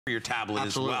your tablet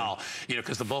as well, you know,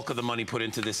 because the bulk of the money put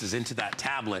into this is into that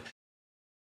tablet.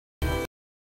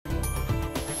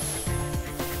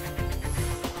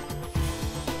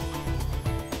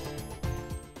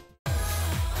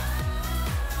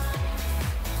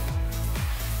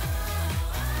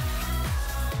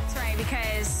 That's right,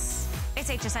 because it's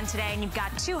HSN today and you've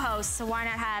got two hosts, so why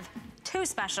not have two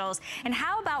specials? And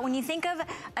how about when you think of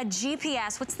a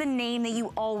GPS, what's the name that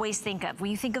you always think of?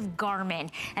 When you think of Garmin.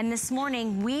 And this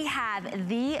morning we have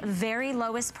the very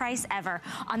lowest price ever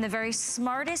on the very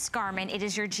smartest Garmin. It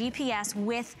is your GPS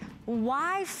with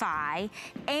Wi-Fi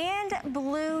and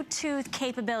Bluetooth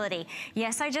capability.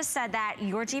 Yes, I just said that.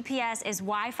 Your GPS is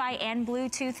Wi-Fi and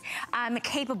Bluetooth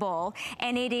capable,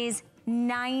 and it is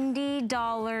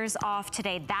 $90 off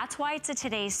today. That's why it's a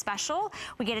today's special.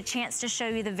 We get a chance to show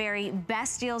you the very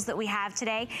best deals that we have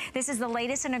today. This is the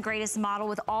latest and the greatest model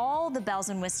with all the bells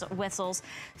and whistles,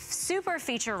 super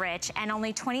feature rich, and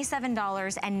only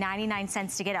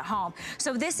 $27.99 to get it home.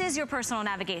 So this is your personal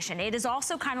navigation. It is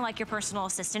also kind of like your personal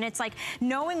assistant. It's like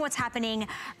knowing what's happening,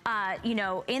 you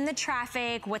know, in the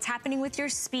traffic, what's happening with your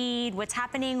speed, what's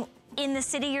happening in the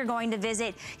city you're going to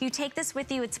visit. You take this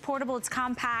with you. It's portable, it's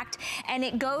compact, and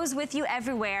it goes with you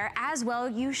everywhere as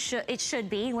well. It should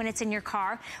be when it's in your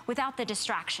car without the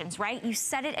distractions, right? You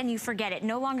set it and you forget it.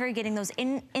 No longer getting those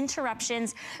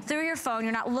interruptions through your phone.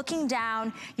 You're not looking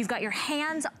down. You've got your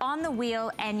hands on the wheel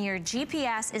and your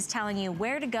GPS is telling you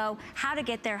where to go, how to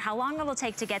get there, how long it'll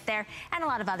take to get there, and a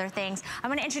lot of other things. I'm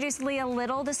gonna introduce Leah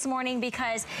Little this morning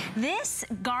because this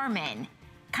Garmin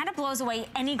kind of blows away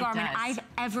any Garmin I've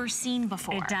ever seen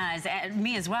before. It does,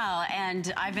 me as well,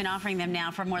 and I've been offering them now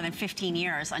for more than 15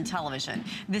 years on television.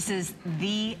 This is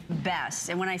the best,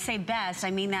 and when I say best,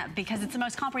 I mean that because it's the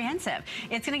most comprehensive.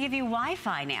 It's gonna give you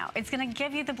Wi-Fi now. It's gonna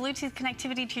give you the Bluetooth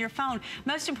connectivity to your phone.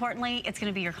 Most importantly, it's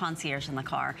gonna be your concierge in the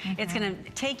car. It's gonna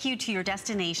take you to your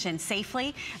destination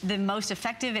safely, the most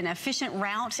effective and efficient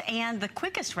route, and the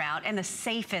quickest route, and the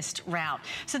safest route.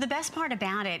 So the best part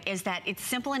about it is that it's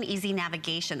simple and easy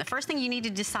navigation. The first thing you need to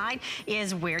decide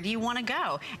is where do you want to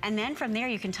go? And then from there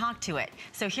you can talk to it.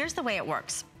 So here's the way it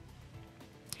works.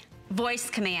 Voice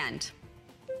command.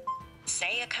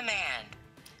 Say a command.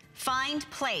 Find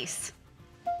place.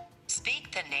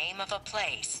 Speak the name of a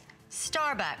place.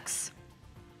 Starbucks.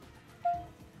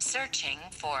 Searching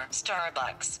for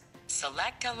Starbucks.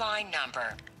 Select a line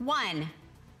number. 1.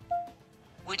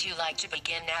 Would you like to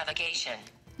begin navigation?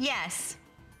 Yes.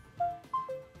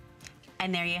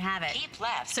 And there you have it. Keep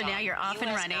left. So now you're off and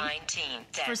running. 19,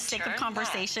 For sake of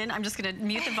conversation, I'm just going to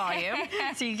mute the volume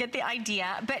so you get the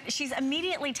idea. But she's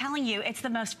immediately telling you it's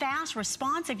the most fast,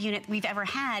 responsive unit we've ever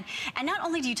had. And not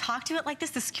only do you talk to it like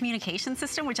this communication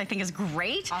system, which I think is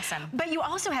great. Awesome. But you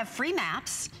also have free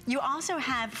maps. You also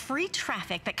have free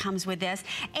traffic that comes with this.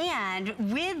 And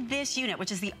with this unit,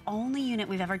 which is the only unit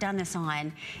we've ever done this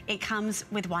on, it comes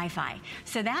with Wi-Fi.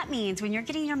 So that means when you're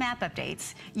getting your map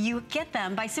updates, you get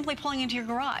them by simply pulling into your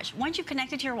garage. Once you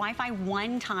connect it to your Wi-Fi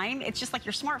one time, it's just like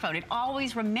your smartphone. It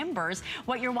always remembers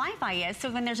what your Wi-Fi is. So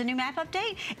when there's a new map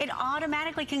update, it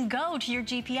automatically can go to your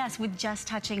GPS with just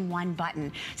touching one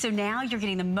button. So now you're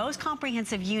getting the most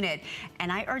comprehensive unit,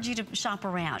 and I urge you to shop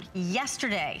around.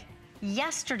 Yesterday,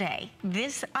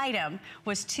 this item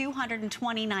was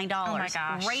 $229. Oh my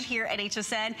gosh. Right here at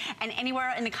HSN, and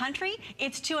anywhere in the country,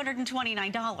 it's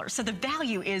 $229. So the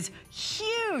value is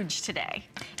huge today.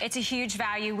 It's a huge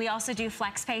value. We also do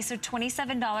flex pay, so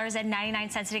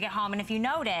 $27.99 to get home. And if you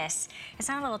notice, it's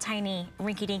not a little tiny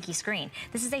rinky-dinky screen.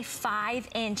 This is a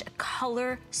 5-inch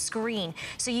color screen.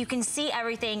 So you can see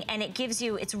everything, and it gives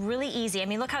you, it's really easy. I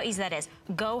mean, look how easy that is.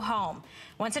 Go home.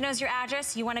 Once it knows your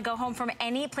address, you want to go home from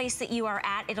any place that you are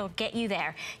at, it'll get you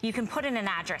there. You can put in an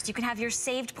address. You can have your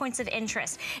saved points of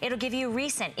interest. It'll give you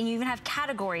recent, and you even have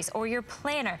categories or your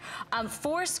planner,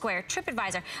 Foursquare,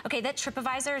 TripAdvisor. Okay, that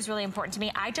TripAdvisor is really important to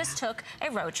me. I just took a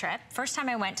road trip. First time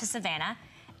I went to Savannah.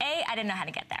 A, I didn't know how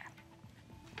to get there.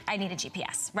 I need a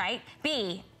GPS, right?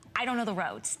 B, I don't know the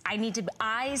roads. I need to be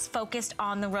eyes focused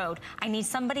on the road. I need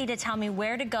somebody to tell me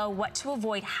where to go, what to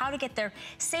avoid, how to get there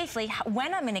safely,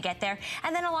 when I'm gonna get there.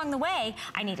 And then along the way,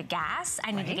 I need a gas,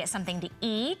 I need to get something to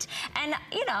eat. And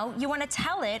you know, you wanna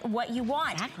tell it what you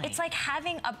want. Exactly. It's like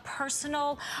having a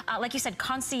personal, like you said,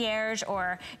 concierge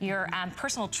or your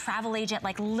personal travel agent,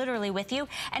 like literally with you.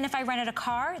 And if I rented a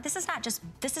car, this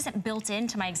isn't built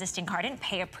into my existing car. I didn't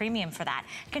pay a premium for that.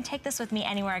 I can take this with me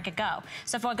anywhere I could go.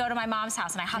 So if I go to my mom's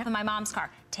house and I hop in my mom's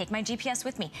car, take my GPS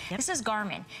with me. This is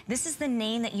Garmin. This is the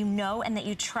name that you know and that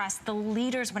you trust, the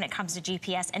leaders when it comes to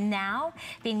GPS. And now,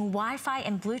 being Wi-Fi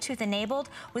and Bluetooth enabled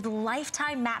with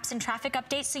lifetime maps and traffic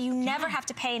updates, so you never have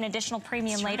to pay an additional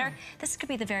premium later. This could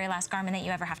be the very last Garmin that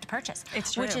you ever have to purchase.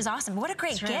 It's true. Which is awesome. What a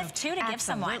great gift, too, to give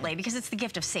someone. Absolutely, because it's the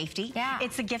gift of safety. Yeah.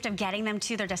 It's the gift of getting them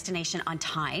to their destination on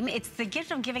time. It's the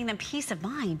gift of giving them peace of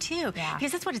mind, too. Yeah.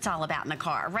 Because that's what it's all about in the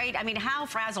car, right? I mean, how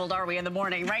frazzled are we in the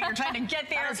morning, right? You're trying to get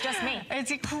there. That was just me.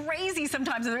 It's crazy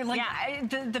sometimes. They're like,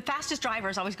 the fastest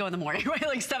drivers always go in the morning, right?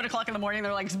 Like 7 o'clock in the morning,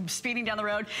 they're like speeding down the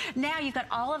road. Now you've got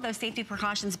all of those safety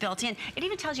precautions built in. It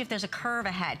even tells you if there's a curve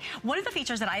ahead. One of the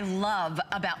features that I love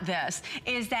about this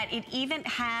is that it even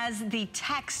has the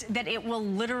text that it will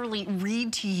literally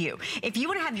read to you. If you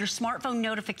want to have your smartphone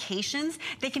notifications,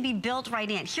 they can be built right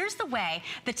in. Here's the way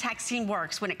the texting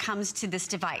works when it comes to this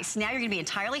device. Now you're going to be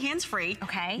entirely hands-free.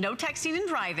 Okay. No texting and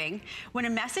driving. When a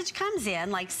message comes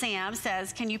in, like Sam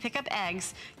says, can you pick up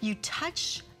eggs? You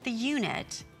touch the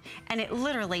unit and it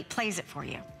literally plays it for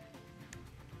you.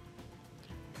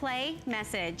 Play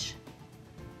message.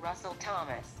 Russell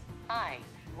Thomas. Hi,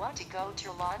 want to go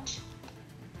to lunch?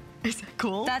 Is that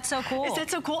cool? That's so cool. Is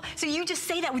that so cool? So you just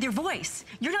say that with your voice.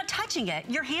 You're not touching it.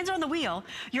 Your hands are on the wheel.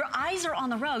 Your eyes are on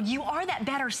the road. You are that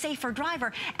better, safer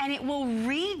driver, and it will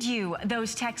read you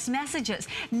those text messages.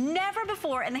 Never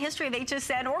before in the history of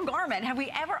HSN or Garmin have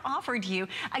we ever offered you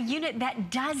a unit that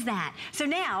does that. So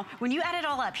now, when you add it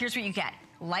all up, here's what you get.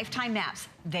 Lifetime maps,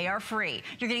 they are free.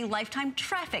 You're getting lifetime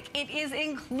traffic, it is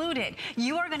included.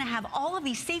 You are gonna have all of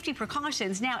these safety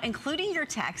precautions now, including your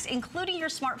text, including your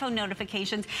smartphone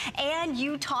notifications, and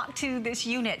you talk to this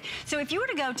unit. So if you were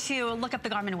to go to look up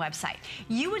the Garmin website,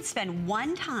 you would spend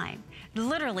one time,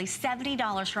 literally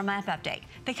 $70 for a map update.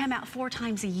 They come out 4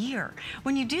 times a year.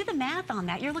 When you do the math on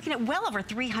that, you're looking at well over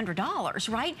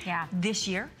 $300, right? Yeah. This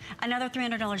year, another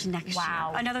 $300 next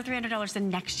year, another $300 the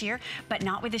next year, but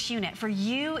not with this unit. For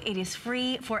you, it is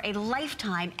free for a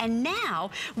lifetime. And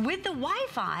now, with the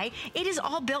Wi-Fi, it is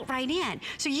all built right in.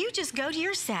 So you just go to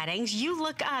your settings, you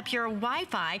look up your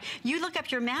Wi-Fi, you look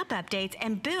up your map updates,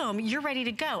 and boom, you're ready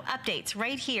to go. Updates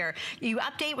right here. You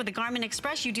update with the Garmin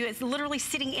Express, you do it literally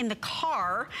sitting in the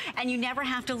car, and you never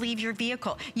have to leave your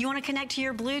vehicle. You want to connect to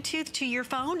your Bluetooth to your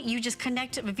phone, you just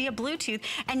connect via Bluetooth,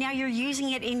 and now you're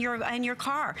using it in your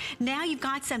car. Now you've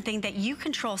got something that you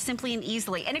control simply and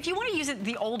easily. And if you want to use it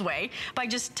the old way, by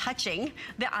just touching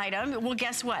the item, well,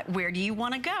 guess what? Where do you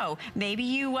want to go? Maybe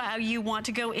you want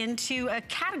to go into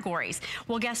categories.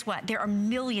 Well, guess what? There are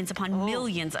millions upon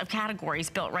millions of categories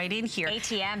built right in here.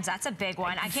 ATMs, that's a big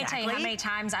one. I can't tell you how many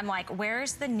times I'm like,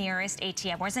 where's the nearest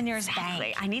ATM? Where's the nearest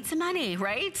bank? I need some money,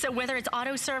 right? So whether it's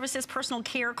auto services, personal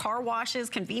care, car washes,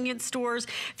 convenience stores,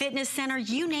 fitness center,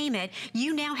 you name it,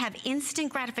 you now have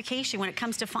instant gratification when it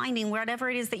comes to finding whatever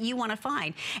it is that you want to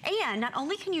find. And not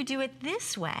only can you do it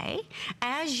this way,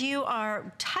 as you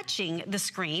are touching the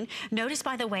screen, notice,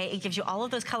 by the way, it gives you all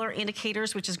of those color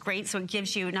indicators, which is great. So it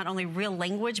gives you not only real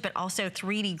language, but also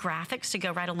 3D graphics to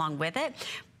go right along with it.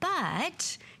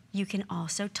 But you can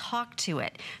also talk to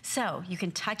it. So you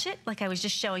can touch it like I was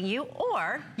just showing you,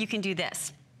 or you can do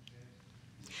this.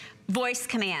 Voice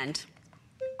command.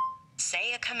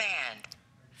 Say a command.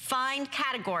 Find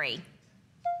category.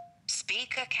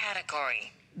 Speak a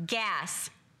category. Gas.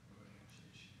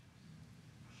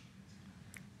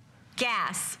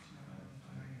 Gas.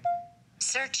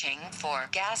 Searching for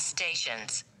gas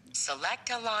stations.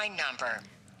 Select a line number.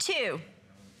 2.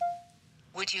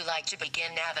 Would you like to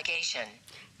begin navigation?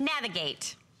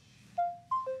 Navigate.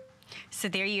 So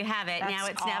there you have it. That's now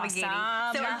it's awesome. navigating.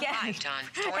 So again, Arrived on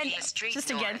 40th Street just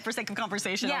North. again, for sake of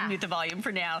conversation, I'll mute the volume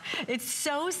for now. It's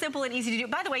so simple and easy to do.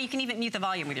 By the way, you can even mute the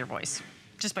volume with your voice,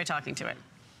 just by talking to it.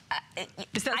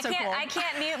 Is that so cool? I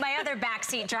can't mute my other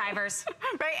backseat drivers.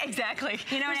 Right, exactly.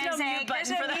 You know what I'm saying? There's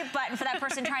no mute button for that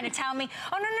person trying to tell me,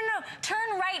 oh, no, turn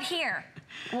right here.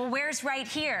 Well, where's right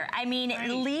here? I mean, at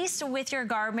least with your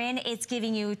Garmin, it's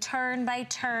giving you turn by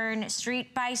turn,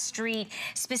 street by street.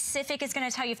 Specific, it's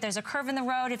gonna tell you if there's a curve in the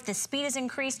road, if the speed is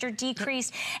increased or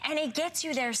decreased, and it gets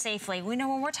you there safely. We know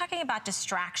when we're talking about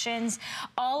distractions,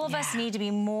 all of us need to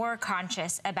be more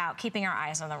conscious about keeping our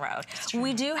eyes on the road.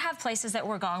 We do have places that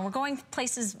we're going. We're going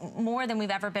places more than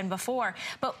we've ever been before,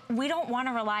 but we don't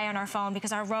wanna rely on our phone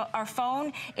because our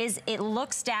phone it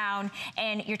looks down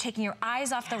and you're taking your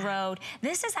eyes off the road.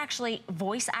 This is actually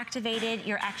voice activated.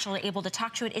 You're actually able to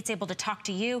talk to it. It's able to talk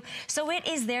to you. So it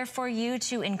is there for you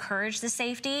to encourage the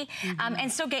safety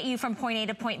and still get you from point A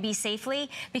to point B safely,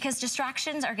 because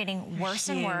distractions are getting worse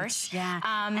and worse. Yeah.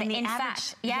 And in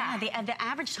fact, the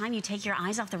average time you take your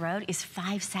eyes off the road is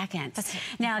 5 seconds. That's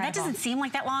now, incredible. that doesn't seem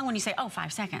like that long when you say, oh,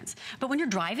 5 seconds. But when you're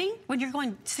driving, when you're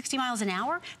going 60 miles an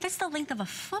hour, that's the length of a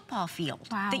football field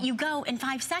that you go in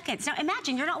 5 seconds. Now,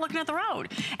 imagine you're not looking at the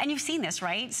road. And you've seen this,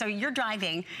 right? So you're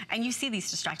driving and you see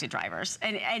these distracted drivers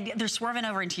and they're swerving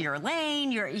over into your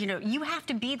lane. You have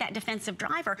to be that defensive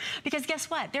driver, because guess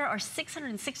what? There are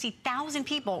 660,000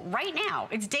 people right now.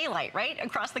 It's daylight, right?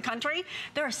 Across the country.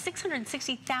 There are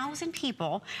 660,000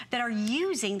 people that are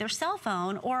using their cell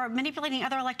phone or manipulating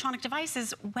other electronic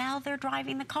devices while they're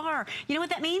driving the car. You know what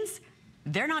that means?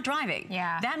 They're not driving.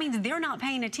 Yeah. That means they're not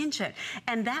paying attention.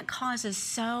 And that causes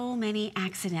so many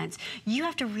accidents. You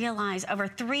have to realize over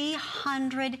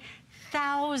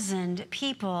 300,000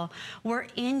 people were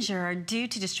injured due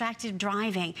to distracted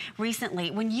driving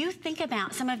recently. When you think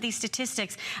about some of these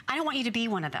statistics, I don't want you to be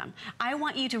one of them. I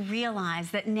want you to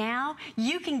realize that now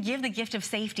you can give the gift of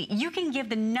safety. You can give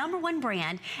the #1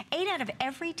 brand. 8 out of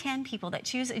every 10 people that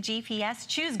choose a GPS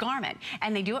choose Garmin,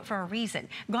 and they do it for a reason.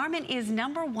 Garmin is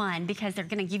 #1 because they're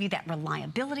going to give you that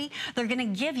reliability. They're going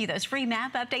to give you those free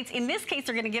map updates. In this case,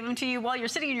 they're going to give them to you while you're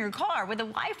sitting in your car with the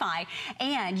Wi-Fi,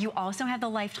 and you also have the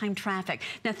lifetime traffic.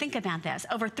 Now think about this.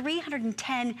 Over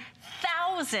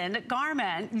 310,000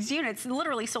 Garmin units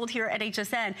literally sold here at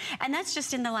HSN, and that's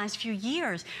just in the last few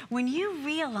years. When you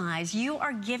realize you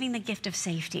are giving the gift of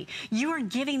safety, you are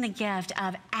giving the gift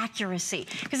of accuracy.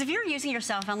 Because if you're using your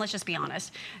cell phone, let's just be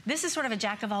honest, this is sort of a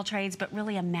jack of all trades, but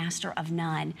really a master of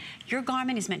none. Your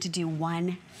Garmin is meant to do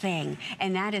one thing,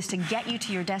 and that is to get you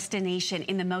to your destination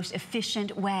in the most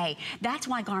efficient way. That's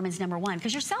why Garmin's #1,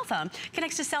 because your cell phone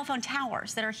connects to cell phone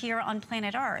towers that are here on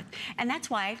planet Earth. And that's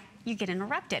why you get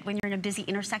interrupted when you're in a busy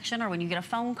intersection or when you get a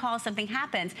phone call, something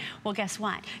happens. Well, guess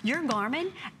what? Your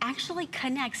Garmin actually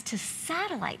connects to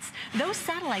satellites. Those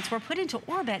satellites were put into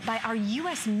orbit by our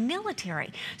U.S.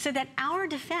 military so that our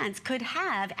defense could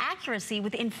have accuracy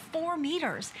within 4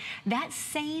 meters. That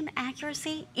same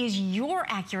accuracy is your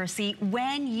accuracy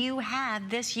when you have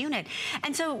this unit.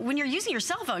 And so when you're using your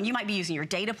cell phone, you might be using your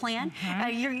data plan.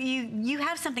 You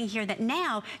have something here that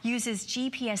now uses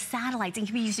GPS satellites and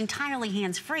can be used entirely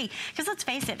hands-free. Because let's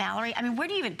face it, Valerie, I mean, where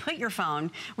do you even put your phone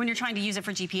when you're trying to use it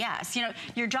for GPS? You know,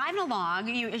 you're driving along,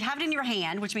 you have it in your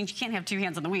hand, which means you can't have 2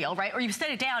 hands on the wheel, right? Or you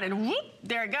set it down and whoop,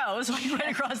 there it goes, right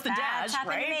across the dash,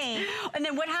 right? To me. And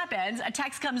then what happens? A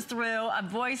text comes through, a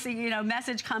voice,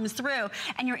 message comes through,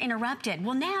 and you're interrupted.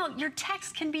 Well, now your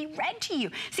text can be read to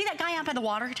you. See that guy out by the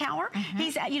water tower?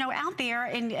 He's, out there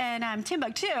in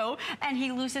Timbuktu, and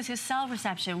he loses his cell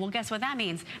reception. Well, guess what that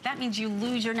means? That means you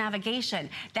lose your navigation.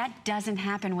 That doesn't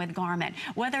happen with Garmin.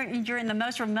 Whether you're in the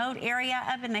most remote area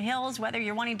up in the hills, whether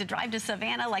you're wanting to drive to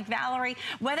Savannah like Valerie,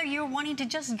 whether you're wanting to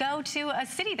just go to a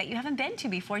city that you haven't been to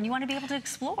before and you want to be able to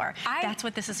explore, that's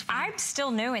what this is for. I'm still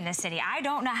new in this city. I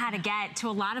don't know how to get to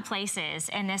a lot of places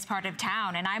in this part of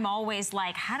town, and I'm always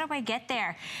like, how do I get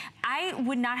there? I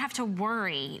would not have to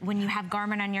worry when you have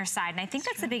Garmin on your side, and I think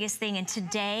that's the biggest thing. And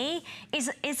today is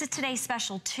a today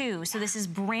special too. So this is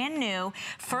brand new.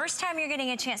 First time you're getting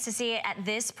a chance to see it at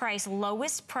this price,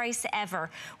 lowest price ever.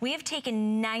 We have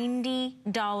taken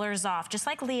 $90 off. Just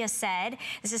like Leah said,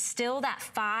 this is still that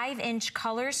 5-inch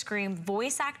color screen,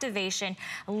 voice activation,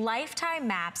 lifetime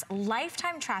maps,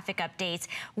 lifetime traffic updates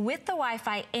with the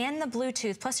Wi-Fi and the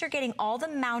Bluetooth. Plus you're getting all the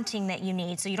mounting that you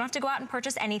need. So you don't have to go out and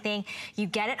purchase anything. You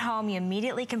get it home, you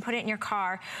immediately can put it in your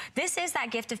car. This is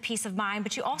that gift of peace of mind,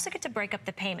 but you also get to break up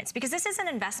the payments, because this is an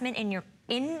investment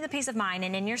in the peace of mind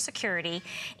and in your security,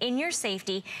 in your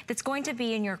safety, that's going to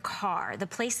be in your car, the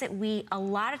place that we a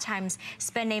lot of times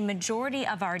spend a majority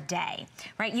of our day,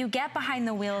 right? You get behind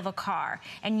the wheel of a car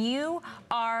and you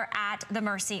are at the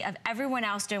mercy of everyone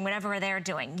else doing whatever they're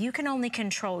doing. You can only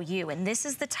control you, and this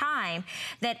is the time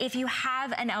that if you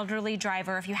have an elderly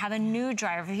driver, if you have a new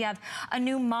driver, if you have a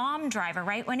new mom driver,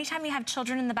 right? Anytime you have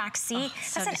children in the back seat,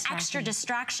 that's an extra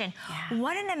distraction. Yeah.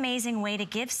 What an amazing way to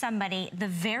give somebody the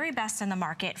very best in the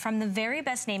market from the very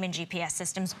best name in GPS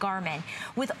systems, Garmin,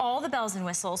 with all the bells and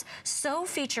whistles, so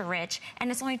feature rich,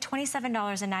 and it's only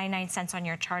 $27.99 on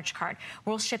your charge card.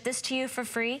 We'll ship this to you for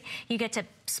free. You get to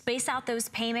space out those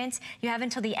payments. You have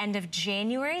until the end of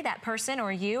January. That person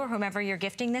or you or whomever you're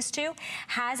gifting this to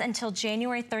has until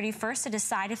January 31st to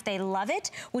decide if they love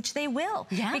it, which they will.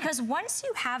 Yeah. Because once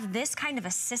you have this kind of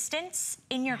assistance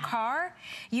in your car,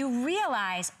 you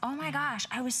realize, oh my gosh,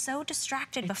 I was so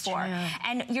distracted before. True.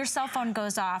 And your cell phone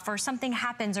goes off or something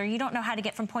happens or you don't know how to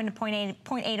get from point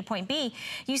A to point B.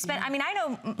 You spend, I mean, I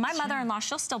know my mother-in-law,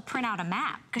 she'll still print out a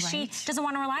map because she doesn't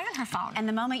want to rely on her phone. And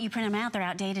the moment you print them out, they're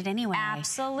outdated anyway.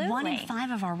 Absolutely. 1 in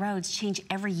 5 of our roads change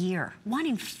every year. 1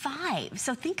 in 5.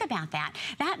 So think about that.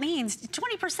 That means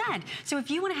 20%. So if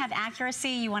you want to have accuracy,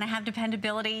 you want to have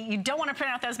dependability, you don't want to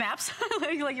print out those maps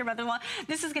like your mother-in-law,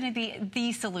 this is going to be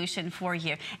the solution for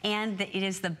you. And it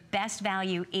is the best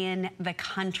value in the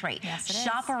country. Yes, it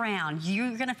Shop is. around.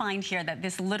 You're going to find here that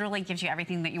this literally gives you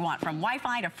everything that you want, from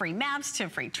Wi-Fi to free maps to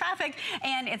free traffic,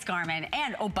 and it's Garmin.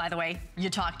 And oh, by the way, you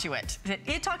talk to it.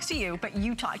 It talks to you, but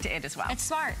you talk to it as well. It's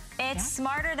smart. It's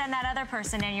smarter than that other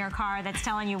person in your car that's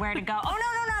telling you where to go. Oh,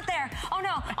 no, not there. Oh,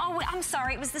 no. Oh, I'm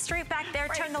sorry. It was the street back there.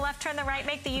 Right. Turn the left, turn the right,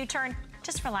 make the U-turn.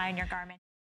 Just rely on your Garmin.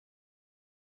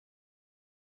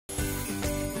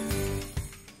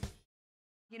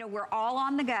 You know, we're all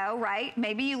on the go, right?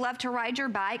 Maybe you love to ride your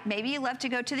bike. Maybe you love to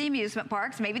go to the amusement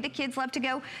parks. Maybe the kids love to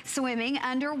go swimming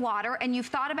underwater. And you've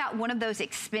thought about one of those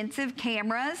expensive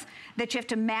cameras that you have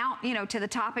to mount, you know, to the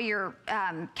top of your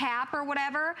cap or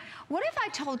whatever. What if I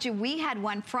told you we had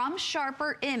one from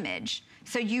Sharper Image,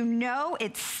 so you know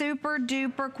it's super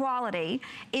duper quality?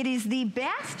 It is the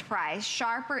best price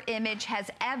Sharper Image has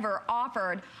ever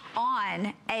offered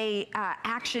on a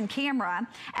action camera.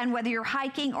 And whether you're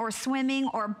hiking or swimming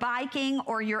or biking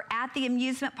or you're at the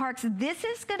amusement parks, this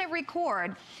is going to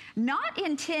record not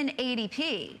in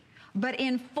 1080p, but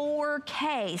in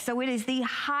 4K. So it is the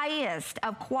highest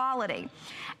of quality.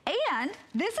 And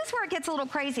this is where it gets a little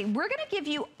crazy. We're gonna give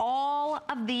you all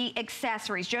of the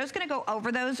accessories. Joe's gonna go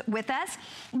over those with us.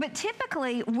 But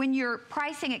typically, when you're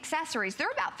pricing accessories, they're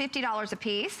about $50 a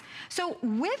piece. So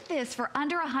with this, for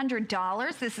under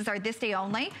 $100, this is our this day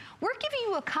only, we're giving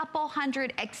you a couple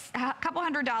hundred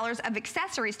dollars of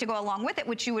accessories to go along with it,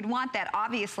 which you would want that,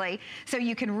 obviously, so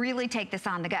you can really take this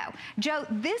on the go. Joe,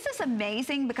 this is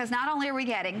amazing because not only are we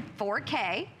getting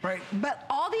 4K, right, but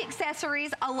all the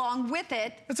accessories along with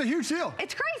it. It's a huge deal.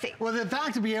 It's crazy. Well, the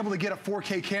fact to be able to get a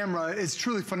 4K camera is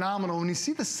truly phenomenal. When you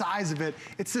see the size of it,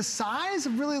 it's the size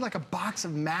of really like a box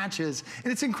of matches.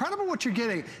 And it's incredible what you're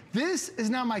getting. This is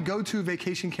now my go-to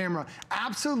vacation camera.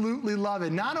 Absolutely love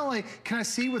it. Not only can I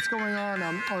see what's going on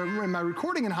or in my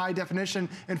recording in high definition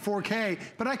in 4K,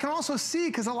 but I can also see,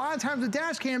 because a lot of times with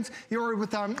dash cams, or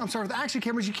with, with action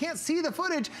cameras, you can't see the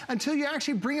footage until you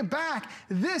actually bring it back.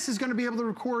 This is gonna be able to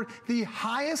record the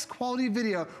highest quality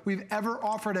video we've ever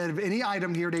offered out of any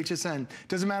item here at HSN.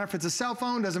 Doesn't matter if it's a cell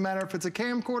phone, doesn't matter if it's a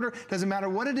camcorder, doesn't matter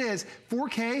what it is,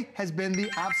 4K has been the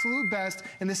absolute best,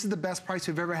 and this is the best price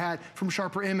we've ever had from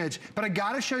Sharper Image. But I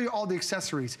gotta show you all the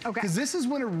accessories, because this is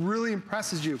when it really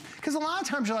impresses you. Because a lot of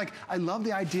times you're like, I love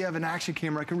the idea of an action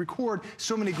camera, I can record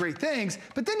so many great things,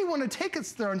 but then you wanna take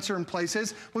it there in certain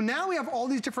places. Well, now we have all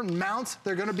these different mounts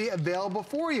that are gonna be available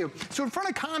for you. So in front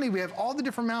of Connie, we have all the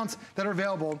different mounts that are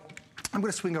available. I'm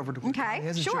going to swing over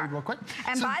to sure. real quick.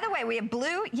 And by the way, we have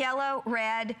blue, yellow,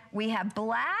 red, we have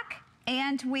black,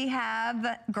 and we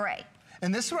have gray.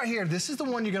 And this right here, this is the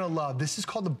one you're gonna love. This is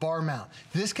called the bar mount.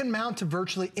 This can mount to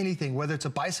virtually anything, whether it's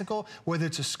a bicycle, whether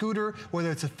it's a scooter,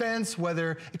 whether it's a fence,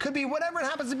 whether it could be whatever it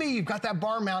happens to be. You've got that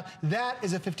bar mount. That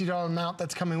is a $50 mount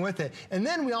that's coming with it. And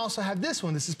then we also have this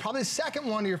one. This is probably the second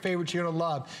one of your favorites you're gonna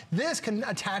love. This can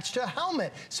attach to a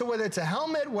helmet. So whether it's a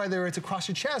helmet, whether it's across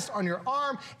your chest, on your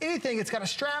arm, anything, it's got a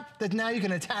strap that now you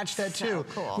can attach that to.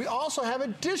 Cool. We also have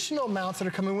additional mounts that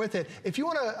are coming with it. If you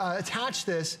wanna attach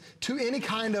this to any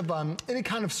kind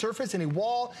of surface, any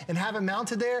wall, and have it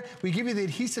mounted there, we give you the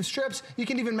adhesive strips. You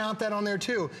can even mount that on there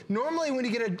too. Normally when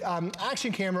you get an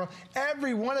action camera,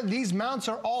 every one of these mounts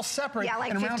are all separate,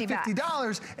 like and around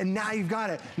 $50, and now you've got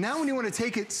it. Now when you want to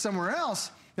take it somewhere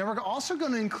else, then we're also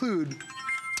going to include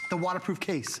the waterproof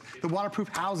case, the waterproof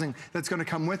housing that's gonna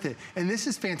come with it. And this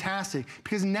is fantastic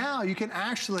because now you can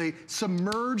actually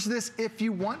submerge this if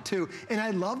you want to. And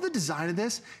I love the design of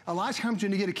this. A lot of times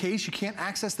when you get a case, you can't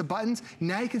access the buttons.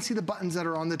 Now you can see the buttons that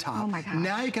are on the top. Oh my gosh.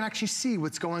 Now you can actually see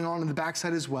what's going on the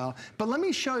backside as well. But let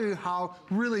me show you how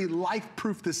really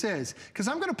life-proof this is. Because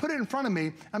I'm gonna put it in front of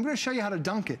me, I'm gonna show you how to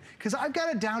dunk it. Because I've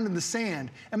got it down in the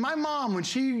sand. And my mom, when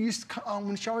she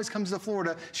always comes to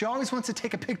Florida, she always wants to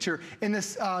take a picture in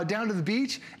this down to the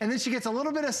beach, and then she gets a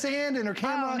little bit of sand in her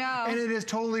camera, and it is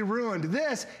totally ruined.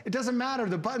 This, it doesn't matter.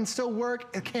 The buttons still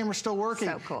work, the camera's still working.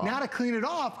 So cool. Now to clean it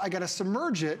off, I gotta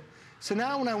submerge it So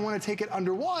now when I want to take it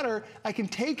underwater, I can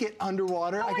take it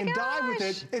underwater. I can dive with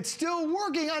it. It's still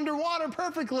working underwater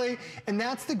perfectly. And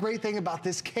that's the great thing about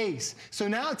this case. So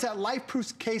now it's that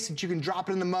life-proof case that you can drop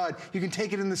it in the mud. You can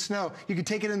take it in the snow. You can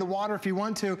take it in the water if you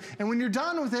want to. And when you're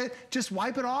done with it, just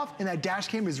wipe it off and that dash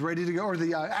cam is ready to go, or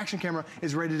the action camera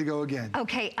is ready to go again.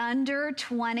 Okay, under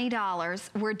 $20,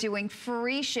 we're doing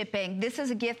free shipping. This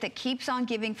is a gift that keeps on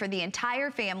giving for the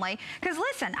entire family. Because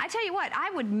listen, I tell you what,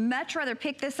 I would much rather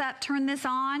pick this up, turn this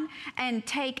on, and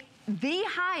take the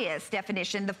highest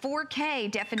definition, the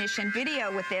 4K definition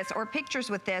video with this or pictures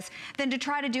with this than to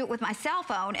try to do it with my cell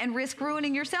phone and risk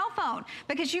ruining your cell phone,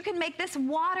 because you can make this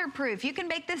waterproof, you can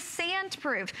make this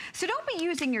sand-proof. So don't be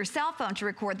using your cell phone to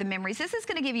record the memories. This is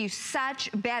gonna give you such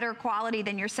better quality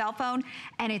than your cell phone,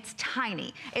 and it's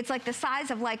tiny. It's like the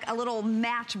size of like a little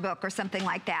matchbook or something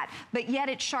like that, but yet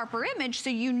it's sharper image,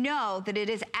 so you know that it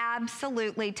is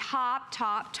absolutely top.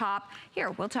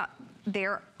 Here, we'll talk.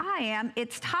 There I am.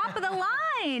 It's top of the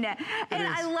line. And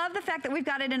I love the fact that we've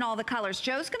got it in all the colors.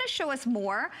 Joe's going to show us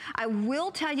more. I will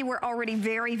tell you we're already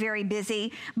very, very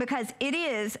busy because it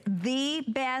is the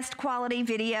best quality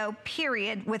video,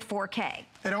 period, with 4K.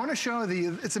 And I want to show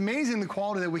it's amazing the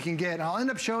quality that we can get. And I'll end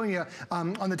up showing you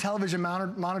on the television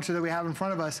monitor that we have in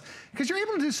front of us, because you're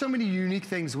able to do so many unique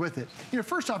things with it. You know,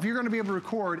 first off, you're going to be able to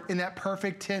record in that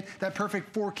perfect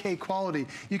 4K quality.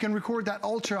 You can record that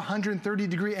ultra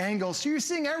 130-degree angle, so you're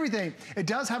seeing everything. It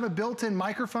does have a built-in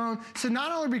microphone, so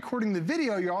not only recording the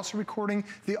video, you're also recording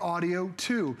the audio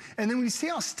too. And then when you see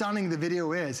how stunning the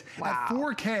video is, at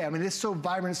 4K, I mean, it's so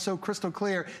vibrant, it's so crystal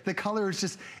clear. The color is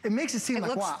just, it makes it seem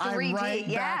like, wow, I'm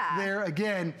right back there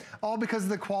again, all because of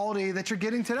the quality that you're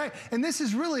getting today. And this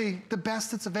is really the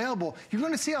best that's available. You're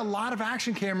going to see a lot of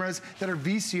action cameras that are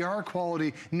VCR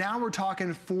quality. Now we're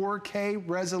talking 4K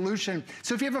resolution.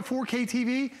 So if you have a 4K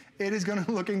TV, it is going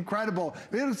to look incredible.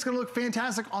 It's going to look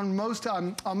fantastic on most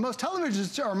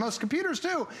televisions or most computers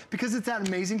too, because it's that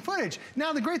amazing footage.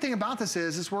 Now the great thing about this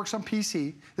is this works on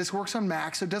PC, this works on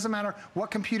Mac, so it doesn't matter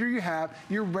what computer you have,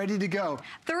 you're ready to go.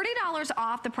 $30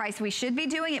 off the price we should be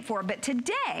doing it for, but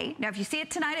today, now if you see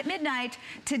it tonight at midnight,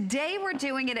 today we're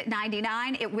doing it at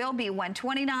 $99. It will be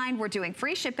 $129. We're doing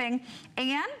free shipping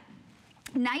and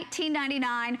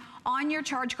 $19.99 on your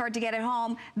charge card to get it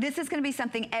home. This is going to be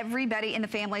something everybody in the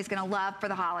family is going to love for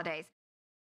the holidays.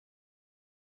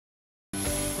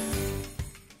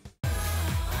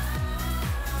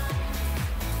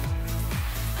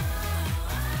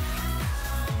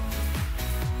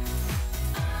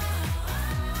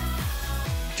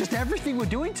 Just everything we're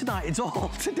doing tonight, it's all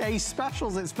today's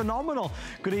specials. It's phenomenal.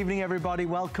 Good evening, everybody.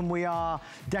 Welcome. We are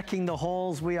decking the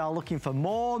halls. We are looking for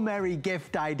more merry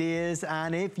gift ideas.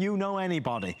 And if you know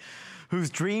anybody whose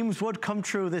dreams would come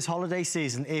true this holiday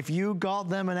season, if you got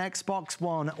them an Xbox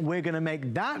One, we're gonna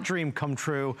make that dream come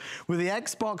true with the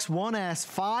Xbox One S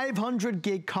 500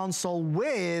 gig console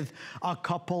with a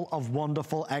couple of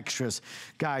wonderful extras.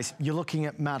 Guys, you're looking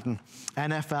at Madden,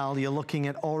 NFL, you're looking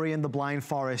at Ori and the Blind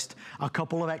Forest, a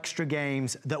couple of extra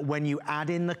games that when you add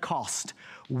in the cost,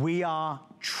 we are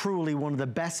truly one of the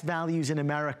best values in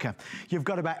America. You've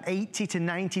got about $80 to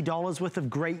 $90 worth of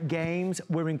great games.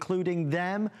 We're including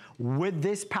them with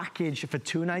this package for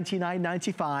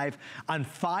 $299.95 and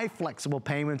 5 flexible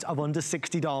payments of under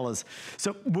 $60.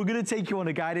 So we're gonna take you on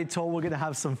a guided tour. We're gonna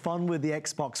have some fun with the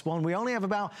Xbox One. We only have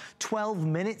about 12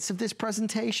 minutes of this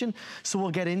presentation, so we'll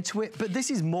get into it. But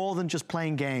this is more than just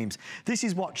playing games. This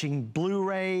is watching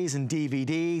Blu-rays and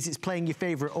DVDs. It's playing your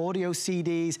favorite audio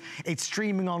CDs. It's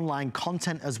streaming online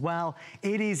content as well.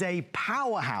 It is a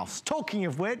powerhouse. Talking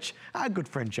of which, our good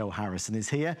friend Joe Harrison is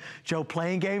here. Joe,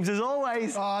 playing games as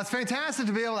always. It's fantastic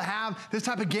to be able to have this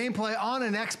type of gameplay on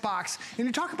an Xbox. And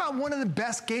you talk about one of the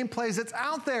best gameplays that's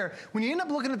out there. When you end up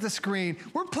looking at the screen,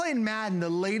 we're playing Madden, the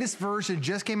latest version,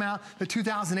 just came out, the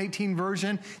 2018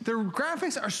 version. The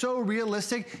graphics are so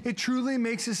realistic, it truly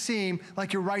makes it seem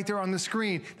like you're right there on the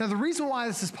screen. Now, the reason why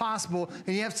this is possible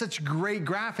and you have such great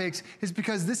graphics is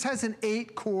because this has an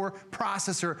 8-core processor.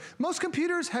 Most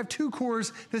computers have 2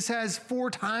 cores. This has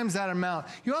 4 times that amount.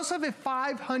 You also have a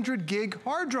 500 gig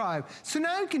hard drive. So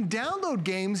now you can download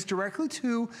games directly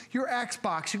to your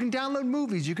Xbox. You can download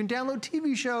movies. You can download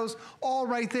TV shows, all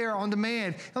right there on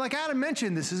demand. And like Adam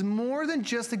mentioned, this is more than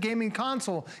just a gaming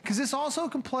console, because this also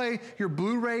can play your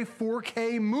Blu-ray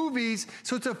 4K movies,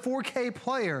 so it's a 4K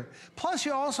player. Plus,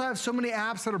 you also have so many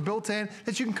apps that are built in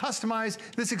that you can customize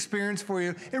this experience for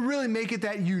you and really make it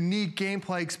that unique game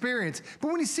gameplay experience.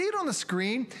 But when you see it on the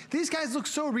screen, these guys look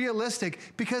so realistic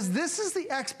because this is the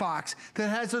Xbox that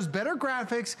has those better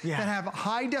graphics, that have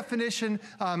high definition,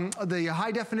 the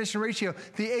high definition ratio.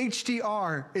 The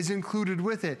HDR is included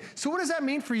with it. So what does that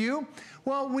mean for you?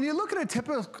 Well, when you look at a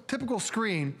typical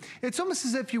screen, it's almost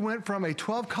as if you went from a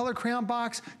 12 color crayon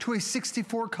box to a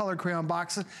 64 color crayon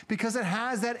box because it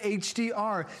has that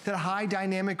HDR, that high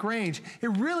dynamic range. It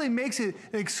really makes it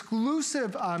an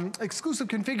exclusive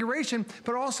configuration,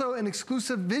 but also an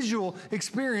exclusive visual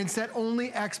experience that only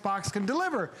Xbox can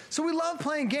deliver. So we love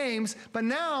playing games, but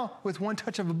now with one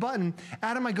touch of a button,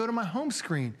 Adam, I go to my home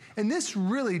screen. And this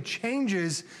really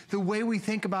changes the way we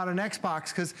think about an Xbox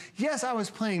because yes, I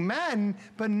was playing Madden,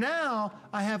 but now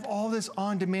I have all this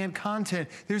on-demand content.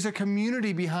 There's a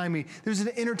community behind me. There's an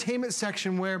entertainment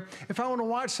section where if I want to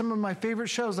watch some of my favorite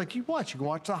shows, like you can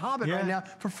watch The Hobbit right now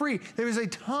for free. There's a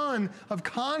ton of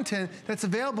content that's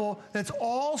available that's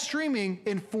all streaming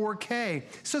in 4K.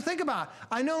 So think about it.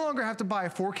 I no longer have to buy a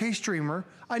 4K streamer.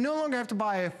 I no longer have to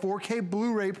buy a 4K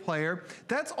Blu-ray player.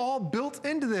 That's all built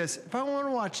into this. If I want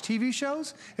to watch TV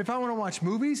shows, if I want to watch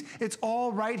movies, it's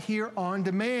all right here on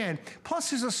demand.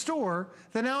 Plus there's a store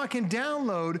that now I can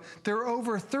download. There are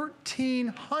over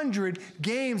 1,300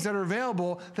 games that are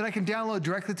available that I can download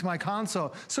directly to my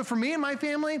console. So for me and my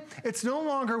family, it's no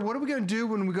longer what are we going to do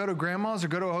when we go to grandma's or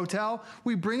go to a hotel?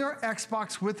 We bring our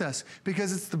Xbox with us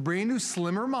because it's the brand new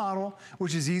slimmer model,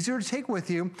 which is easier to take with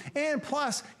you. And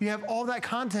plus, you have all that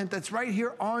content that's right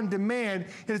here on demand,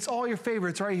 and it's all your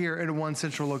favorites right here in one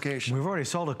central location. We've already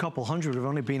sold a couple hundred. We've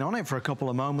only been on it for a couple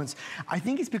of moments. I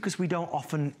think it's because we don't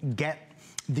often get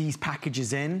these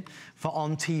packages in for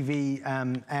on-TV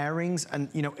airings, and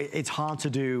you know it's hard to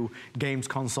do games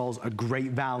consoles at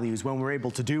great values when we're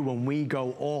able to do when we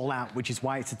go all out, which is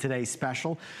why it's a today's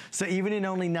special. So even in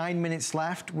only 9 minutes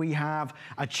left, we have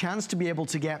a chance to be able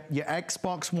to get your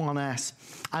Xbox One S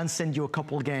and send you a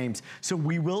couple of games. So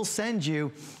we will send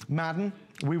you Madden.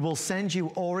 We will send you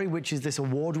Ori, which is this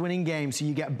award-winning game. So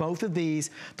you get both of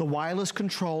these, the wireless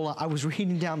controller. I was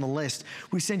reading down the list.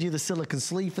 We send you the silicone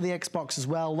sleeve for the Xbox as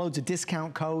well, loads of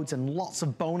discount codes and lots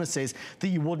of bonuses that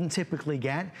you wouldn't typically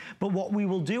get. But what we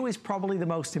will do is probably the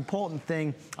most important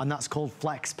thing, and that's called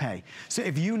Flex Pay. So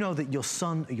if you know that your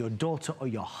son or your daughter or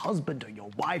your husband or your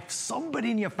wife,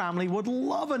 somebody in your family would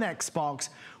love an Xbox,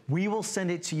 we will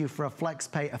send it to you for a flex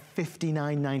pay of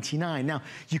 $59.99. Now,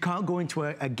 you can't go into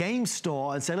a game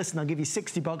store and say, listen, I'll give you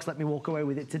 60 bucks, let me walk away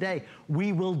with it today.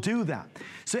 We will do that.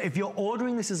 So if you're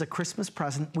ordering this as a Christmas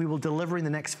present, we will deliver in the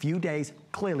next few days,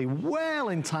 clearly well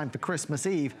in time for Christmas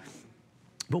Eve.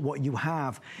 But what you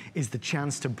have is the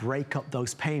chance to break up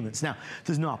those payments. Now,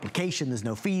 there's no application, there's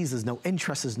no fees, there's no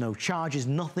interest, there's no charges,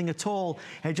 nothing at all.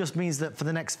 It just means that for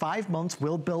the next 5 months,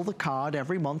 we'll bill the card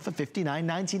every month for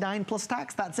 $59.99 plus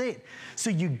tax, that's it. So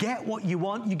you get what you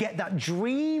want, you get that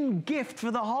dream gift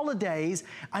for the holidays,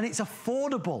 and it's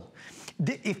affordable.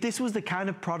 If this was the kind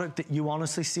of product that you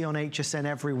honestly see on HSN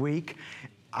every week,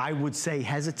 I would say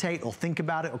hesitate or think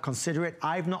about it or consider it.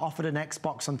 I've not offered an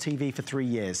Xbox on TV for 3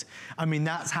 years. I mean,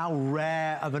 that's how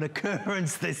rare of an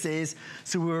occurrence this is.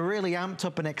 So we were really amped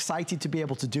up and excited to be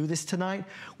able to do this tonight.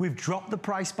 We've dropped the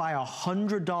price by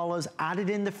 $100, added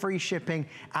in the free shipping,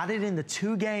 added in the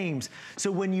 2 games. So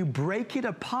when you break it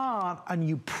apart and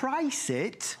you price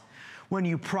it, when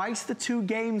you price the 2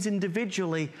 games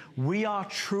individually, we are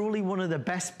truly one of the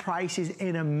best prices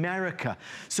in America.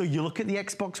 So you look at the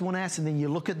Xbox One S and then you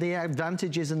look at the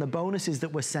advantages and the bonuses that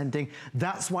we're sending.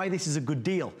 That's why this is a good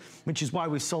deal, which is why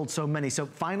we've sold so many. So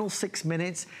final 6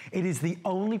 minutes. It is the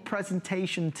only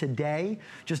presentation today,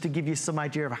 just to give you some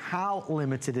idea of how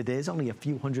limited it is, only a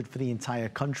few hundred for the entire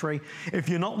country. If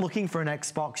you're not looking for an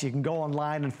Xbox, you can go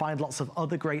online and find lots of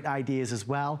other great ideas as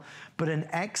well. But an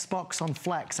Xbox on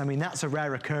Flex, I mean, that's a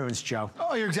rare occurrence, Joe.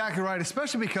 Oh, you're exactly right,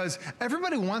 especially because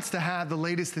everybody wants to have the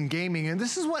latest in gaming, and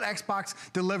this is what Xbox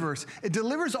delivers. It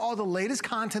delivers all the latest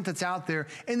content that's out there,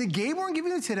 and the game we're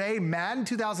giving you today, Madden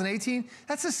 2018,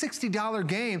 that's a $60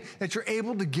 game that you're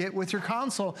able to get with your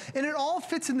console, and it all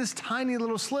fits in this tiny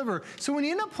little sliver. So when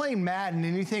you end up playing Madden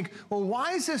and you think, well,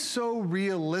 why is this so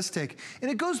realistic?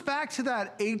 And it goes back to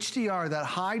that HDR, that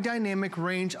high dynamic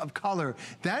range of color.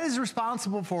 That is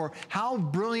responsible for how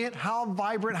brilliant, how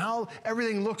vibrant, how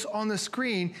everything looks on the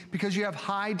screen because you have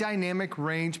high dynamic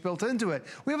range built into it.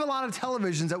 We have a lot of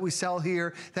televisions that we sell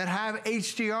here that have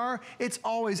HDR. It's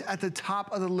always at the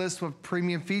top of the list with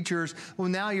premium features. Well,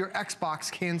 now your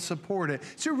Xbox can support it.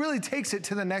 So it really takes it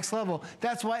to the next level.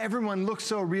 That's why everyone looks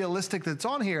so realistic that's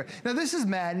on here. Now this is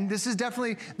Madden. This is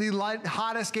definitely the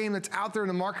hottest game that's out there in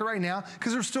the market right now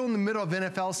because we're still in the middle of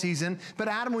NFL season. But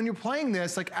Adam, when you're playing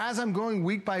this, like as I'm going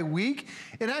week by week,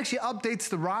 it actually updates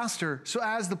the roster. So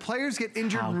as the players get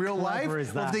injured in real life, or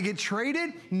if they get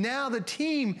traded, now the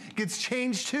team gets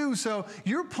changed too. So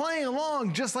you're playing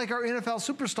along just like our NFL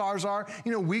superstars are,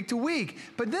 you know, week to week.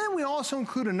 But then we also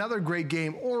include another great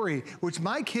game, Ori, which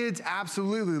my kids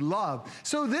absolutely love.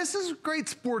 So this is a great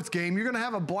sports game. You're gonna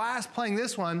have a blast playing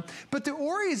this one. But the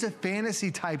Ori is a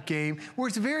fantasy type game where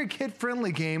it's a very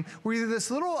kid-friendly game where you're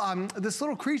this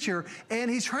little creature and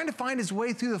he's trying to find his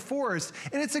way through the forest.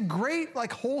 And it's a great,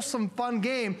 like, wholesome, fun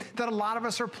game that a lot of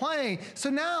us are playing. So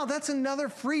now that's another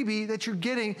freebie that you're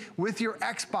getting with your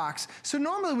Xbox. So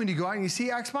normally when you go out and you see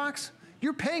Xbox,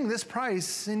 you're paying this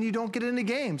price and you don't get any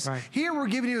games. Right. Here we're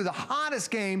giving you the hottest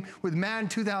game with Madden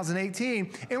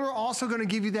 2018, and we're also gonna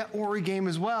give you that Ori game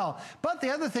as well. But the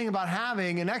other thing about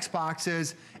having an Xbox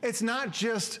is it's not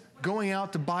just going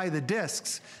out to buy the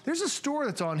discs. There's a store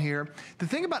that's on here. The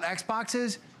thing about Xbox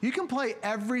is you can play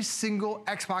every single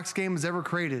Xbox game that's ever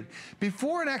created.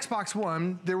 Before an Xbox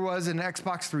One, there was an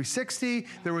Xbox 360,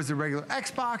 there was a regular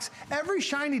Xbox. Every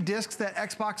shiny disc that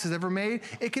Xbox has ever made,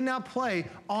 it can now play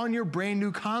on your brand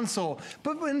new console.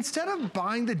 But instead of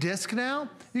buying the disc now,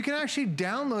 you can actually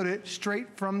download it straight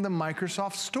from the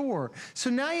Microsoft Store. So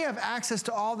now you have access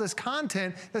to all this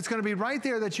content that's gonna be right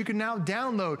there that you can now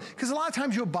download. Because a lot of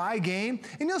times you'll buy a game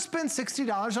and you'll spend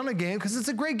 $60 on a game because it's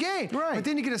a great game. Right. But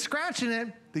then you get a scratch in it,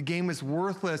 the game is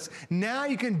worthless. Now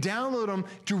you can download them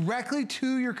directly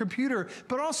to your computer.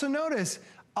 But also notice,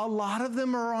 a lot of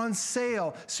them are on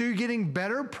sale. So you're getting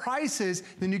better prices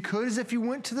than you could as if you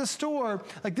went to the store.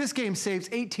 Like this game saves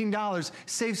 $18,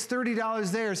 saves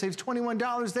 $30 there, saves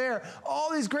 $21 there.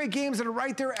 All these great games that are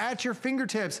right there at your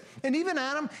fingertips. And even,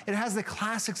 Adam, it has the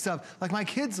classic stuff. Like my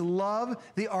kids love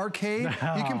the arcade.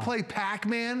 You can play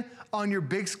Pac-Man on your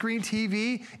big screen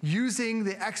TV using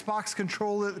the Xbox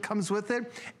controller that comes with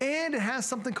it. And it has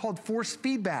something called force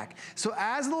feedback. So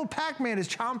as little Pac-Man is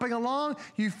chomping along,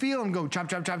 you feel him go chomp,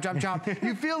 chomp, chomp, chomp, chomp.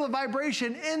 You feel the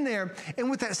vibration in there. And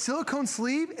with that silicone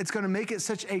sleeve, it's gonna make it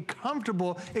such a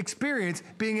comfortable experience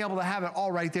being able to have it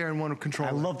all right there in one controller.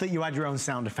 I love that you add your own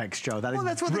sound effects, Joe. That is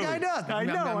that's what brilliant. the guy does. I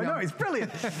know, it's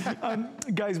brilliant.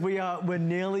 Guys, we're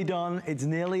nearly done. It's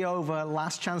nearly over.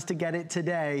 Last chance to get it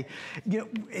today. You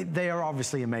know, they are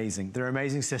obviously amazing. They're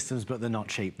amazing systems, but they're not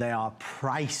cheap. They are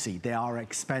pricey. They are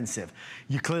expensive.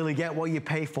 You clearly get what you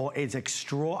pay for. It's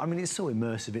I mean, it's so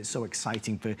immersive. It's so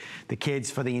exciting for the kids,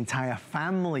 for the entire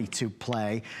family to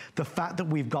play. The fact that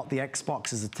we've got the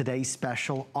Xbox as a today's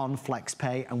special on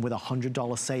FlexPay and with a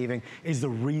 $100 saving is the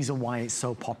reason why it's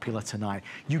so popular tonight.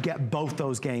 You get both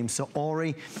those games. So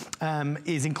Ori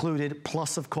is included.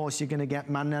 Plus, of course, you're going to get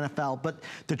Madden NFL. But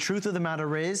the truth of the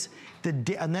matter is,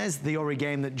 and there's the Ori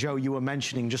game that, Joe, you were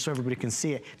mentioning, just so everybody can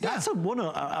see it. That's won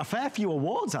a fair few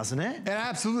awards, hasn't it? It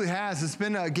absolutely has. It's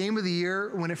been a game of the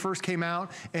year when it first came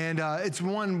out, and it's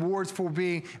won awards for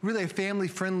being really a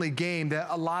family-friendly game that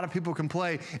a lot of people can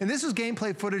play. And this is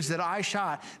gameplay footage that I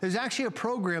shot. There's actually a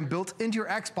program built into your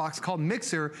Xbox called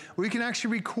Mixer where you can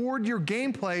actually record your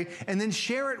gameplay and then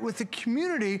share it with the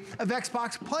community of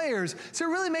Xbox players. So it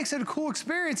really makes it a cool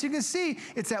experience. You can see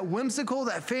it's that whimsical,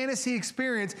 that fantasy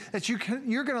experience that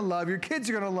you're gonna love, your kids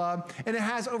are gonna love, and it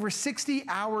has over 60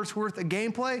 hours worth of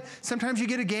gameplay. Sometimes you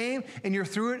get a game and you're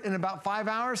through it in about 5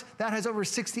 hours. That has over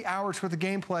 60 hours worth of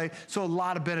gameplay, so a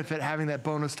lot of benefit having that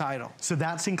bonus title. So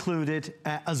that's included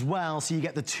as well, so you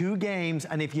get the 2 games,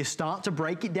 and if you start to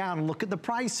break it down and look at the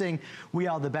pricing, we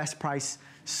are the best price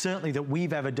certainly that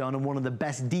we've ever done and one of the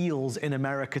best deals in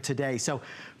America today. So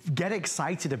get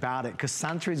excited about it because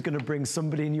Santa is going to bring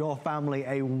somebody in your family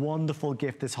a wonderful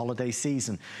gift this holiday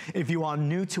season. If you are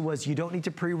new to us, you don't need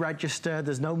to pre-register.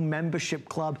 There's no membership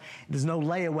club. There's no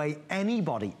layaway.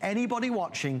 Anybody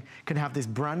watching can have this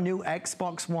brand new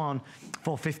Xbox One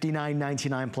for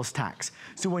 $59.99 plus tax.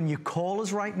 So when you call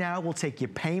us right now, we'll take your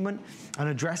payment and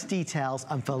address details,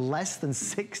 and for less than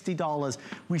 $60,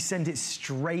 we send it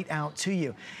straight out to you.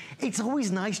 you. It's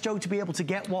always nice, Joe, to be able to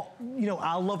get what, you know,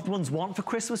 our loved ones want for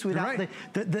Christmas without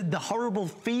the horrible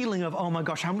feeling of, oh my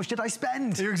gosh, how much did I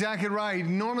spend? You're exactly right.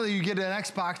 Normally you get an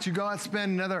Xbox, you go out and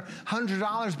spend another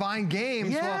 $100 buying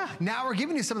games. Yeah. Well, now we're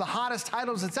giving you some of the hottest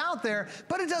titles that's out there,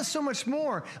 but it does so much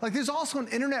more. Like there's also an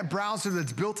internet browser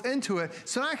that's built into it,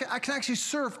 so I can actually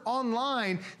surf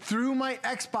online through my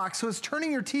Xbox. So it's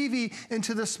turning your TV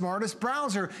into the smartest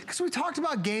browser. Because we talked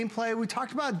about gameplay, we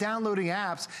talked about downloading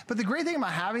apps, but the great thing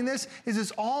about having this is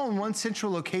it's all in one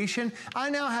central location. I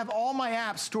now have all my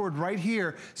apps stored right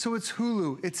here. So it's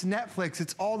Hulu, it's Netflix,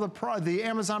 it's all the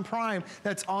Amazon Prime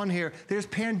that's on here. There's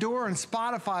Pandora and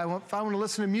Spotify if I want to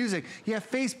listen to music. You have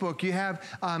Facebook, you have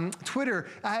Twitter,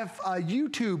 I have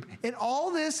YouTube, and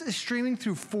all this is streaming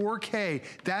through 4K.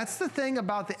 That's the thing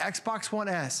about the Xbox One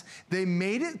S. They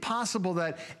made it possible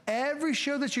that every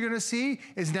show that you're going to see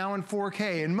is now in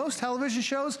 4K. And most television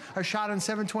shows are shot in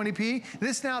 720p.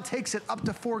 This now takes it up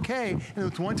to 4K. And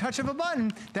with one touch of a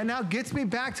button, that now gets me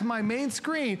back to my main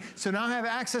screen. So now I have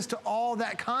access to all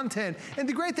that content. And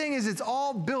the great thing is it's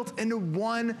all built into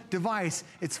one device.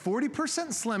 It's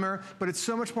 40% slimmer, but it's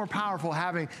so much more powerful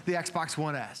having the Xbox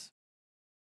One S.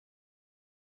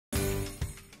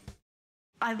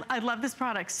 I love this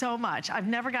product so much. I've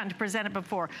never gotten to present it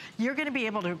before. You're gonna be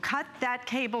able to cut that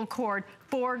cable cord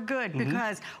for good,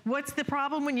 because what's the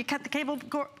problem when you cut the cable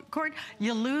cord?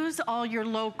 You lose all your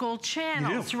local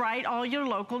channels, right? All your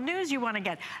local news you want to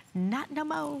get. Not no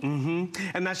more.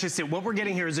 And that's just it. What we're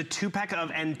getting here is a 2-pack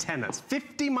of antennas,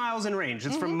 50 miles in range.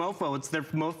 It's from Mofo. It's their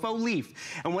Mofo Leaf.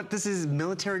 And what this is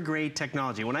military-grade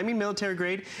technology. When I mean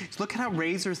military-grade, look at how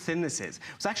razor-thin this is. It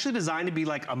was actually designed to be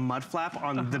like a mud flap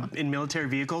on in military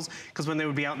vehicles, because when they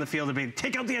would be out in the field, they'd be,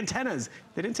 take out the antennas.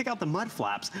 They didn't take out the mud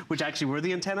flaps, which actually were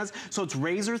the antennas. So it's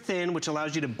razor thin, which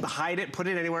allows you to hide it, put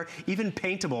it anywhere, even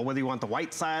paintable, whether you want the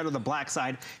white side or the black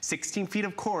side, 16 feet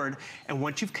of cord. And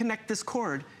once you've connected this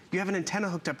cord, you have an antenna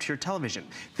hooked up to your television.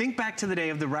 Think back to the day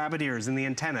of the rabbit ears and the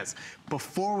antennas.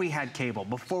 Before we had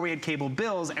cable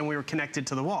bills and we were connected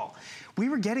to the wall, we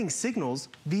were getting signals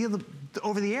via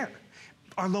over the air.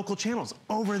 Our local channels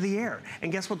over the air.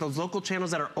 And guess what? Those local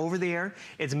channels that are over the air,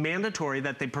 it's mandatory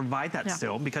that they provide that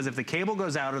still, because if the cable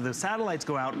goes out or the satellites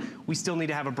go out, we still need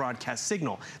to have a broadcast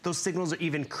signal. Those signals are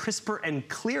even crisper and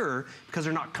clearer because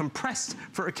they're not compressed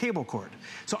for a cable cord.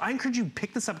 So I encourage you,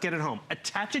 pick this up, get it home,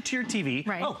 attach it to your TV.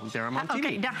 Right. Oh, there I'm on TV.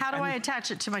 Okay, now how do I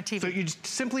attach it to my TV? So you just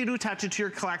simply do attach it to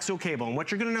your coaxial cable, and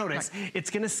what you're gonna notice, it's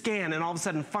gonna scan and all of a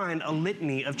sudden find a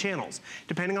litany of channels.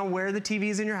 Depending on where the TV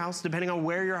is in your house, depending on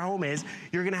where your home is,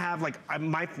 you're gonna have, like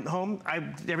my home,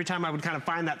 every time I would kind of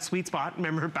find that sweet spot,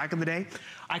 remember back in the day,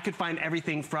 I could find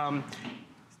everything from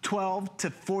 12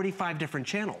 to 45 different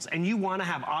channels. And you wanna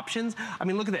have options. I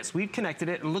mean, look at this. We've connected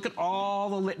it and look at all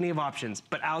the litany of options.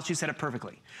 But Alice, you said it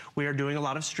perfectly. We are doing a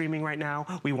lot of streaming right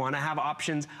now. We wanna have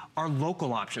options, our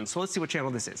local options. So let's see what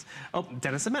channel this is. Oh,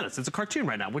 Dennis the Menace. It's a cartoon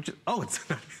right now, which is, oh, it's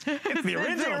the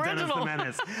original Dennis the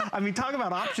Menace. I mean, talk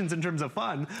about options in terms of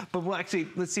fun, but we'll actually,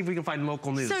 let's see if we can find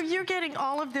local news. So you're getting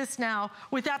all of this now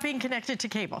without being connected to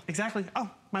cable. Exactly. Oh,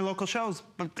 my local shows.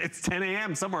 But it's 10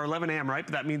 a.m. somewhere, 11 a.m., right?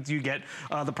 But that means you get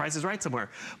The Price is Right somewhere.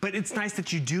 But it's nice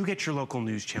that you do get your local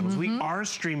news channels. We are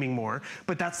streaming more,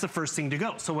 but that's the first thing to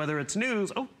go. So whether it's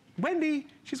news, oh, Wendy,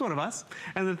 she's one of us.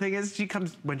 And the thing is, she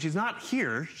comes, when she's not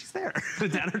here, she's there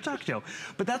at her talk show.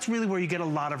 But that's really where you get a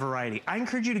lot of variety. I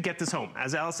encourage you to get this home.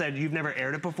 As Al said, you've never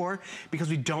aired it before because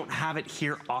we don't have it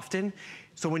here often.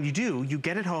 So when you do, you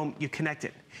get it home, you connect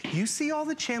it. You see all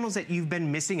the channels that you've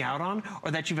been missing out on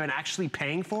or that you've been actually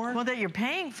paying for? Well, that you're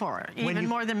paying for, even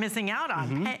more than missing out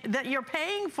on. That you're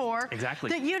paying for,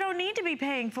 that you don't need to be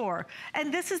paying for.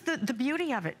 And this is the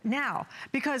beauty of it now,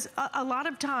 because a lot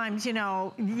of times, you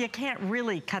know, you can't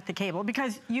really cut the cable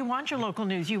because you want your local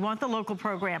news, you want the local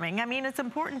programming. I mean, it's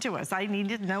important to us. I need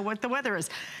to know what the weather is.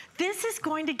 This is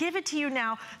going to give it to you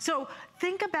now. So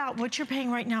think about what you're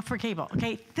paying right now for cable,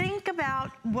 okay? Think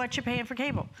about what you're paying for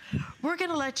cable. We're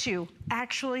gonna let you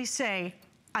actually say,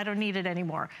 I don't need it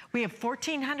anymore. We have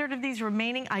 1,400 of these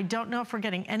remaining. I don't know if we're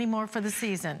getting any more for the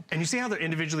season. And you see how they're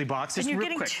individually boxed? And Just you're real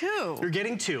getting quick. two. You're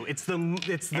getting two. It's the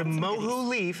Mohu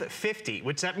Leaf 50,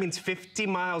 which that means 50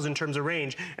 miles in terms of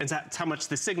range, and that's how much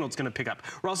the signal it's gonna pick up.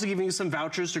 We're also giving you some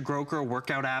vouchers to Groker, a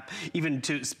workout app, even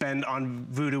to spend on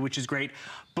Voodoo, which is great.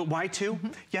 But why two?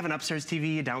 You have an upstairs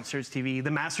TV, a downstairs TV,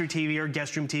 the master TV or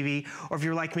guest room TV, or if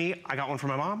you're like me, I got one for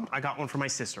my mom, I got one for my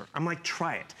sister. I'm like,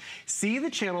 try it. See the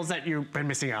channels that you've been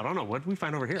missing out on. Oh, what did we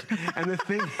find over here? And the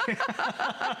thing...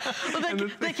 well,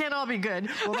 they can't all be good.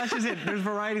 Well, that's just it. There's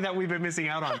variety that we've been missing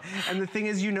out on. And the thing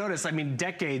is, you notice, I mean,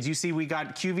 decades, you see we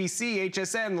got QVC,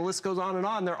 HSN, the list goes on and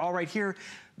on. They're all right here.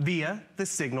 via the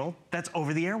signal that's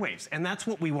over the airwaves. And that's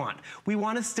what we want. We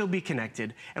want to still be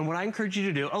connected. And what I encourage you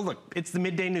to do, oh look, it's the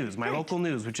midday news, my local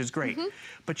news, which is great.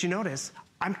 But you notice,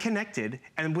 I'm connected,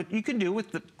 and what you can do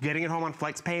with getting it home on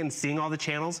FlexPay and seeing all the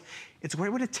channels, it's a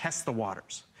great way to test the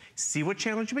waters. See what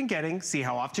channels you've been getting, see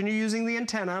how often you're using the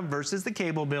antenna versus the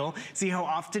cable bill, see how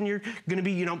often you're gonna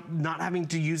be, not having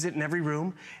to use it in every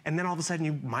room, and then all of a sudden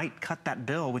you might cut that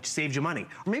bill, which saves you money.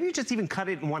 Or maybe you just even cut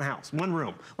it in one house, one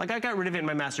room. Like I got rid of it in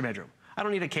my master bedroom. I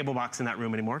don't need a cable box in that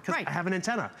room anymore because I have an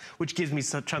antenna, which gives me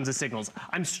tons of signals.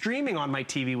 I'm streaming on my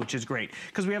TV, which is great,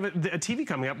 because we have a TV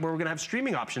coming up where we're gonna have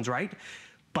streaming options, right?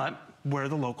 But where are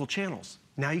the local channels?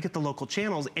 Now you get the local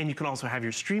channels and you can also have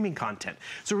your streaming content.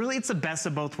 So really it's the best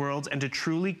of both worlds, and to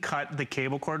truly cut the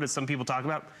cable cord, as some people talk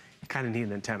about, you kind of need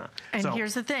an antenna. And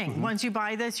here's the thing, once you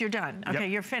buy this, you're done. Okay,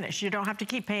 you're finished. You don't have to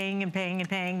keep paying and paying and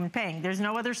paying and paying. There's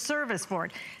no other service for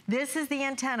it. This is the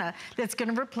antenna that's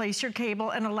gonna replace your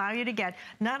cable and allow you to get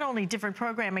not only different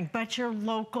programming, but your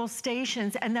local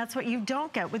stations, and that's what you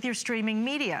don't get with your streaming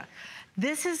media.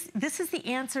 This is the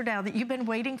answer now that you've been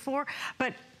waiting for,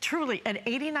 but truly at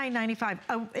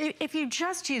 $89.95, if you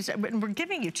just use it, and we're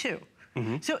giving you two.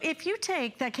 So if you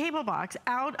take that cable box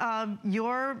out of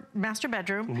your master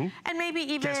bedroom and maybe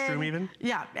even guest room even,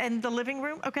 and the living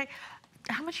room, okay,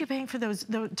 how much are you paying for those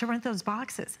to rent those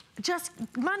boxes? Just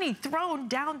money thrown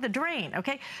down the drain,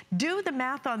 okay? Do the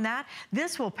math on that.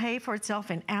 This will pay for itself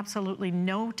in absolutely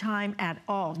no time at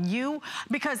all.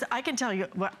 Because I can tell you,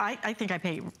 well, I think I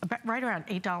pay right around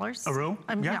 $8. A room?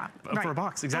 For a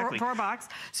box, exactly. For a box.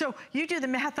 So you do the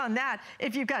math on that.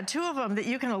 If you've got two of them that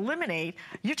you can eliminate,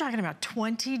 you're talking about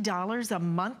 $20 a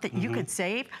month that you could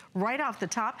save right off the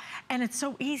top. And it's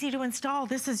so easy to install.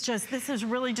 This is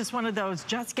really just one of those,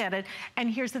 just get it. And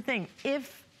here's the thing,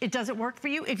 if it doesn't work for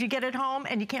you, if you get it home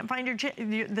and you can't find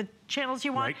the channels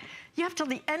you want, you have till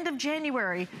the end of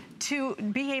January to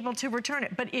be able to return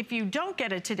it. But if you don't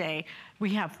get it today,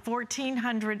 we have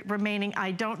 1,400 remaining.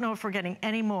 I don't know if we're getting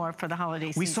any more for the holiday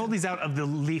season. We sold these out of the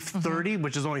Leaf 30,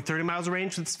 which is only 30 miles of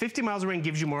range. So it's 50 miles of range,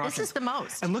 gives you more options. This is the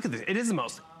most. And look at this, it is the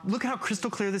most. Look how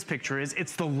crystal clear this picture is.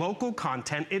 It's the local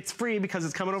content. It's free because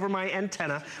it's coming over my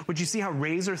antenna, which you see how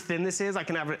razor thin this is. I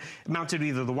can have it mounted to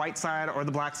either the white side or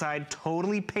the black side,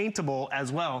 totally paintable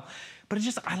as well. But it's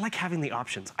just, I like having the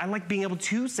options. I like being able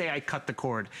to say I cut the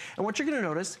cord. And what you're gonna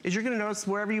notice is you're gonna notice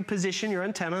wherever you position your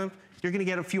antenna, you're gonna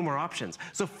get a few more options.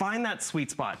 So find that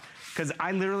sweet spot, because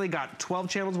I literally got 12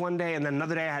 channels one day and then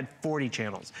another day I had 40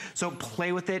 channels. So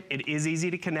play with it. It is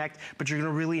easy to connect, but you're gonna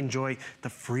really enjoy the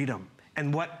freedom.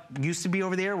 And what used to be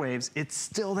over the airwaves, it's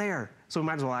still there. So we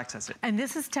might as well access it. And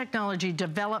this is technology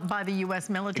developed by the U.S.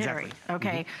 military,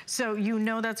 okay? So you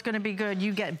know that's gonna be good.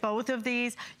 You get both of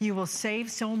these, you will save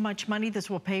so much money. This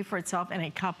will pay for itself in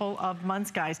a couple of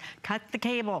months, guys. Cut the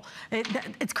cable.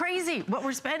 It's crazy what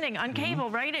we're spending on cable,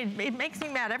 right? It makes me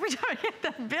mad every time I get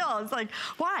that bill. It's like,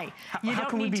 why? How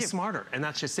can we be smarter? And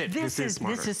that's just it. This is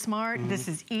smarter. This is smart, this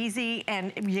is easy,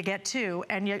 and you get two,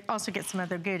 and you also get some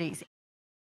other goodies.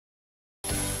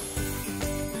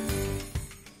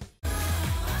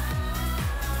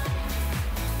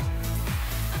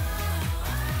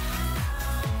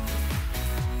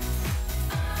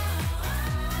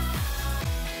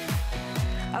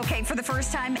 Okay, for the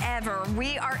first time ever,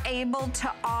 we are able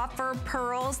to offer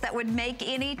pearls that would make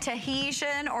any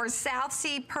Tahitian or South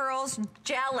Sea pearls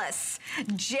jealous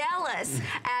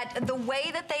at the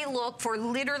way that they look for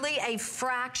literally a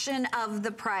fraction of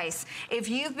the price. If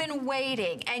you've been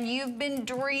waiting and you've been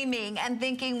dreaming and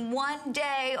thinking one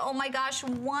day, oh my gosh,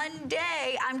 one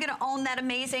day I'm gonna own that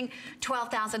amazing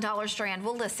 $12,000 strand.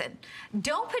 Well, listen,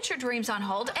 don't put your dreams on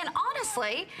hold. And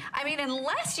honestly, I mean,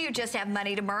 unless you just have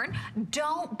money to burn,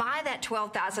 don't buy that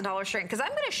 $12,000 strand, because I'm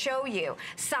going to show you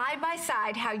side by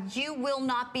side how you will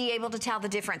not be able to tell the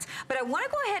difference. But I want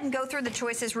to go ahead and go through the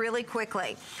choices really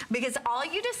quickly, because all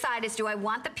you decide is, do I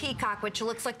want the peacock, which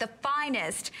looks like the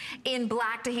finest in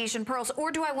black Tahitian pearls,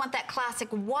 or do I want that classic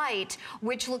white,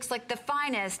 which looks like the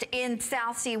finest in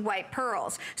South Sea white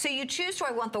pearls? So you choose, do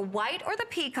I want the white or the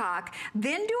peacock?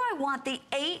 Then do I want the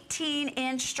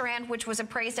 18-inch strand, which was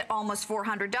appraised at almost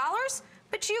 $400?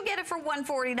 But you get it for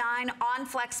 $149 on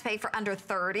FlexPay for under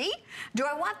 $30. Do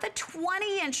I want the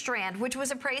 20-inch strand, which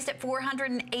was appraised at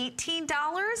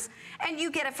 $418, and you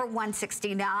get it for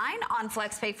 $169 on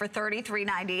FlexPay for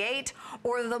 $33.98?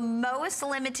 Or the most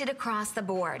limited across the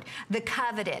board, the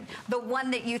coveted, the one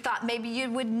that you thought maybe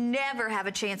you would never have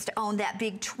a chance to own, that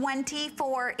big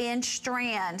 24-inch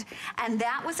strand, and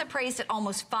that was appraised at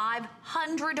almost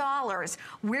 $500.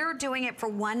 We're doing it for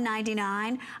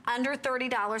 $199, under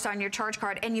 $30 on your charge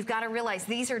card. And you've got to realize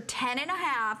these are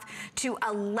 10.5 to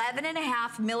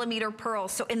 11.5 millimeter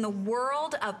pearls. So in the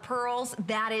world of pearls,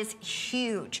 that is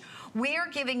huge. We are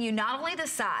giving you not only the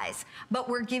size, but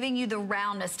we're giving you the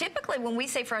roundness. Typically, when we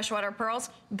say freshwater pearls,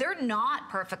 they're not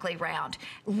perfectly round.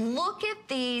 Look at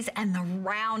these and the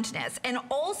roundness. And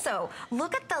also,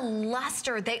 look at the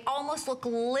luster. They almost look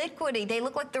liquidy. They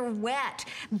look like they're wet.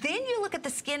 Then you look at the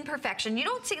skin perfection. You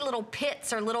don't see little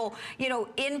pits or little, you know,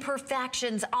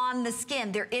 imperfections on the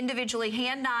skin. They're individually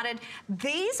hand knotted.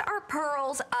 These are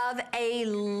pearls of a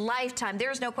lifetime.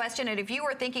 There's no question. And if you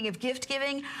were thinking of gift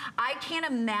giving, I can't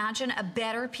imagine a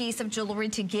better piece of jewelry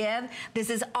to give. This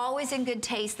is always in good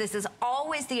taste. This is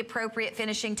always the appropriate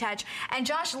finishing touch. And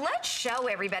Josh, let's show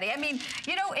everybody. I mean,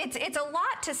 you know, it's a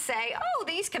lot to say, oh,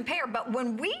 these compare, but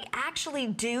when we actually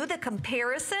do the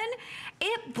comparison,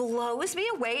 it blows me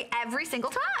away every single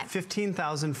time.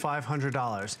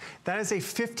 $15,500. That is a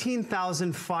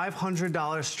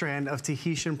 $15,500 strand of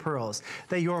Tahitian pearls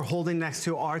that you're holding next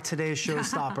to our today's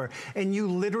showstopper. And you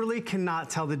literally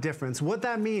cannot tell the difference. What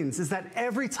that means is that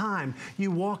every time you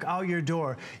walk out your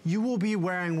door, you will be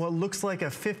wearing what looks like a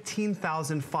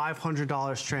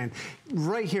 $15,500 strand.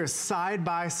 Right here, side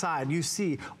by side, you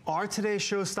see our today's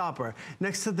showstopper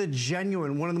next to the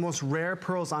genuine, one of the most rare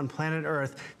pearls on planet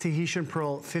Earth, Tahitian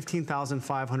pearl,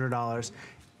 $15,500.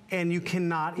 And you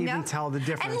cannot even tell the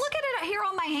difference. And look at it here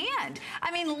on my hand.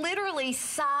 I mean, literally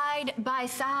side by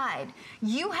side.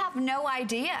 You have no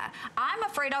idea. I'm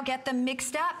afraid I'll get them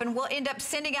mixed up and we'll end up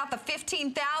sending out the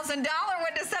 $15,000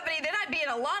 one to somebody, then I'd be in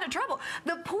a lot of trouble.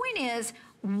 The point is,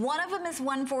 one of them is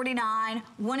 $149,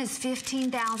 one is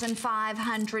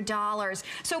 $15,500.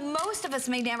 So most of us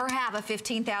may never have a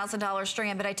 $15,000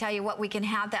 strand, but I tell you what, we can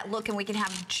have that look and we can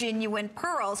have genuine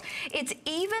pearls. It's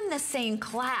even the same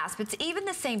clasp. It's even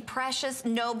the same precious,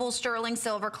 noble, sterling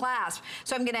silver clasp.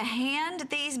 So I'm gonna hand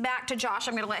these back to Josh.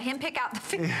 I'm gonna let him pick out the,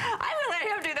 I'm gonna let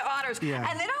him do the honors. Yeah.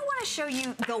 And then I wanna show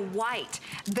you the white,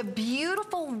 the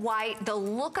beautiful white, the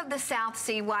look of the South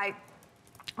Sea white.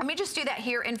 Let me just do that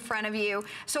here in front of you.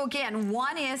 So again,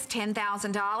 one is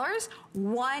 $10,000.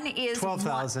 One is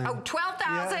 $12,000. Oh,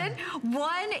 $12,000. Yeah.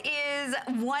 One is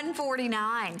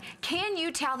 $149. Can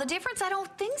you tell the difference? I don't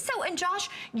think so. And Josh,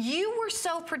 you were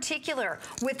so particular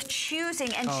with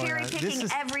choosing and cherry picking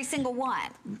every single one.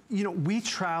 You know, we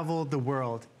travel the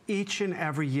world each and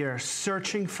every year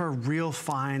searching for real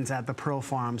finds at the pearl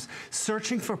farms,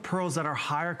 searching for pearls that are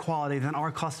higher quality than our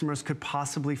customers could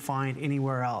possibly find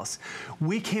anywhere else.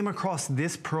 We came across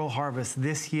this pearl harvest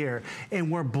this year and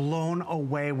were blown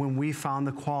away when we found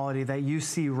the quality that you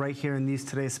see right here in these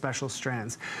today's special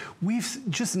strands. We've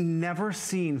just never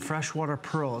seen freshwater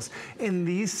pearls in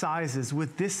these sizes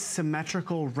with this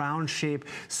symmetrical round shape,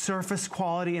 surface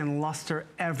quality and luster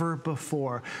ever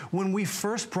before. When we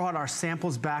first brought our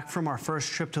samples back from our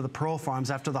first trip to the pearl farms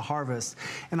after the harvest,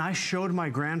 and I showed my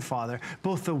grandfather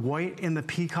both the white and the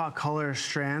peacock color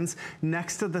strands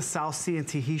next to the South Sea and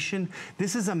Tahitian.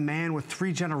 This is a man with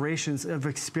 3 generations of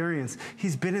experience.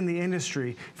 He's been in the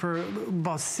industry for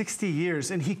about 60 years,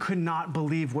 and he could not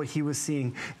believe what he was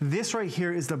seeing. This right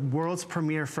here is the world's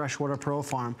premier freshwater pearl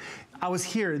farm. I was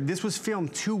here, this was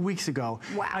filmed 2 weeks ago.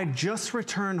 Wow. I just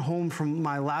returned home from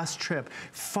my last trip,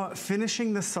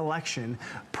 finishing the selection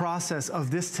process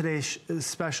of this today's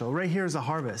special. Right here is a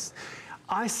harvest.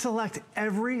 I select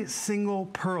every single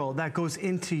pearl that goes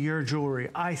into your jewelry.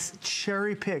 I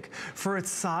cherry pick for its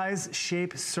size,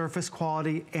 shape, surface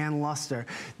quality, and luster.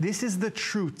 This is the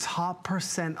true top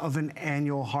 % of an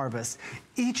annual harvest.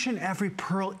 Each and every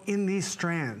pearl in these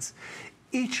strands,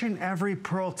 each and every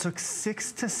pearl took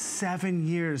 6 to 7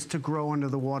 years to grow under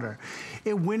the water.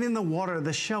 It went in the water,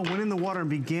 the shell went in the water and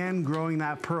began growing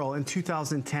that pearl in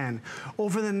 2010.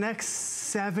 Over the next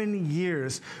 7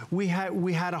 years, we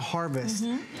had a harvest.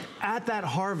 At that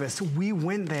harvest, we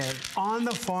went there on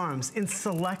the farms and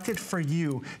selected for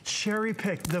you, cherry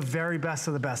picked the very best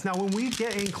of the best. Now, when we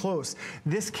get in close,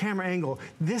 this camera angle,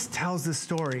 this tells the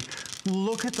story.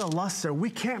 Look at the luster. We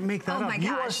can't make that up.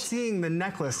 You are seeing the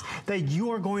necklace that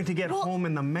you are going to get home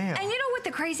in the mail. And you know what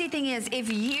the crazy thing is?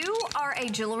 If you are a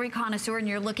jewelry connoisseur and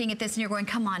you're looking at this and you're going,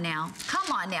 come on now,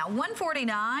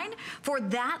 $149 for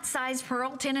that size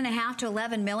pearl, 10.5 to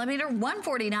 11 millimeter,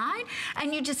 $149,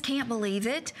 and you just can't believe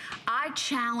it. I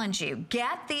challenge you,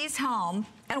 get these home.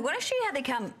 And what if she had to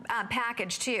come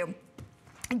packaged too?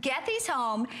 Get these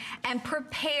home and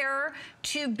prepare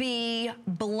to be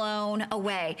blown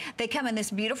away. They come in this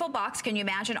beautiful box. Can you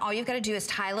imagine? All you've got to do is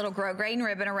tie a little grosgrain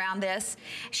ribbon around this.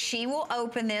 She will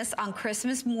open this on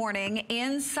Christmas morning.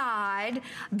 Inside,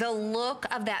 the look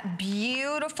of that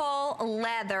beautiful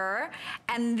leather.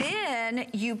 And then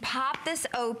you pop this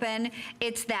open.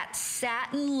 It's that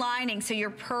satin lining, so your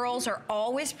pearls are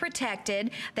always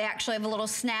protected. They actually have a little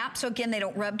snap, so again, they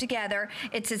don't rub together.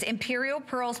 It says Imperial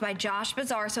Pearls by Josh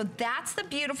Bazaar. So that's the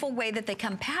beautiful way that they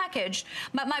come packaged.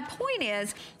 But my point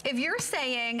is, if you're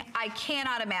saying, I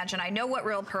cannot imagine, I know what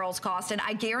real pearls cost, and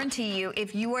I guarantee you,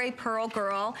 if you are a pearl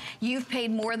girl, you've paid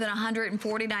more than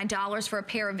 $149 for a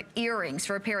pair of earrings,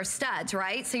 for a pair of studs,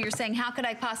 right? So you're saying, how could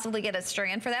I possibly get a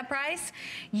strand for that price?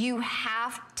 You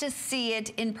have to see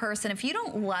it in person. If you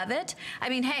don't love it, I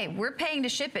mean, hey, we're paying to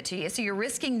ship it to you, so you're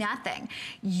risking nothing.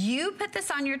 You put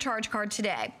this on your charge card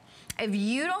today. If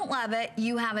you don't love it,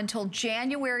 you have until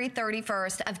January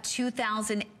 31st of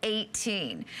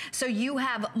 2018. So you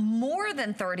have more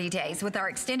than 30 days with our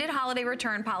extended holiday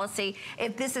return policy.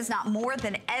 If this is not more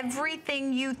than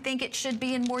everything you think it should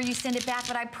be and more, you send it back.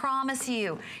 But I promise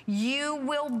you, you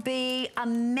will be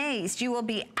amazed. You will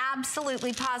be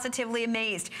absolutely, positively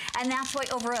amazed. And that's why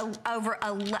over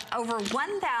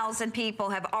 1,000 people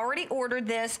have already ordered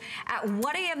this at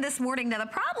 1 a.m. this morning. Now, the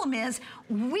problem is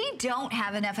we don't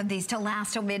have enough of these to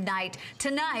last till midnight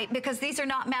tonight because these are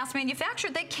not mass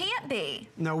manufactured. They can't be.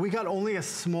 No, we got only a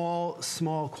small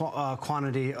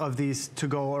quantity of these to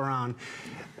go around.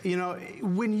 You know,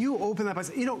 when you open that box,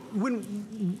 you know,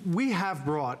 when we have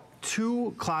brought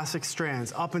 2 classic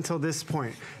strands up until this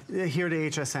point here to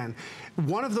HSN.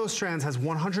 One of those strands has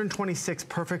 126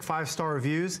 perfect 5-star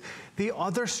reviews. The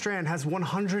other strand has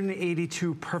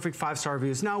 182 perfect 5-star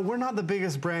reviews. Now, we're not the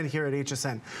biggest brand here at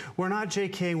HSN. We're not J.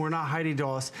 King, we're not Heidi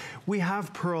Doss. We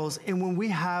have pearls, and when we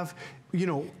have, you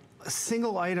know,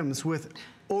 single items with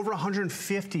over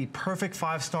 150 perfect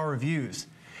 5-star reviews,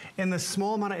 and the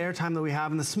small amount of airtime that we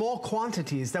have and the small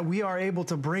quantities that we are able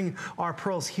to bring our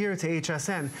pearls here to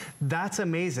HSN, that's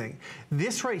amazing.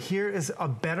 This right here is a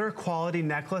better quality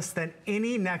necklace than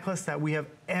any necklace that we have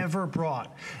ever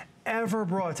brought to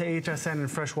HSN and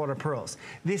Freshwater Pearls.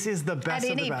 This is the best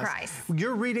of the best. At any price.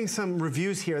 You're reading some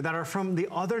reviews here that are from the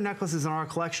other necklaces in our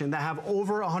collection that have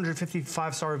over 150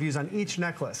 5-star reviews on each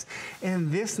necklace. And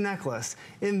this necklace,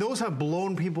 and those have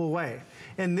blown people away.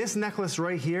 And this necklace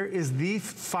right here is the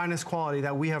finest quality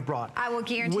that we have brought. I will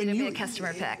guarantee it'll be a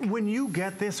customer pick. When you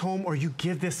get this home or you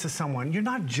give this to someone, you're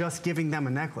not just giving them a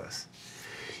necklace.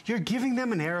 You're giving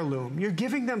them an heirloom. You're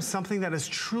giving them something that is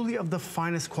truly of the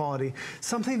finest quality,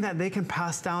 something that they can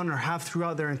pass down or have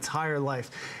throughout their entire life.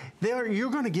 You're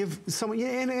going to give someone,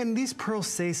 and these pearls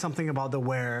say something about the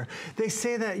wearer. They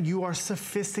say that you are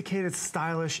sophisticated,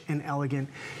 stylish, and elegant.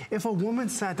 If a woman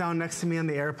sat down next to me on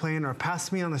the airplane or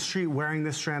passed me on the street wearing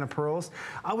this strand of pearls,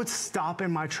 I would stop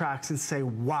in my tracks and say,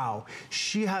 wow,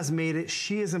 she has made it.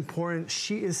 She is important.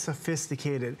 She is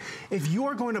sophisticated. If you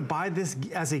are going to buy this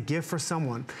as a gift for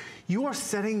someone, you are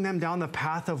setting them down the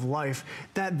path of life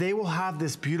that they will have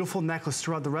this beautiful necklace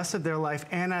throughout the rest of their life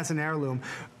and as an heirloom.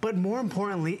 But more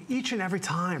importantly, each and every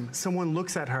time someone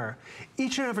looks at her,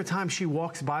 each and every time she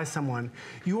walks by someone,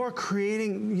 you are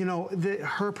creating, you know,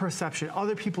 her perception,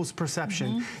 other people's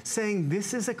perception, saying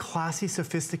this is a classy,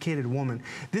 sophisticated woman.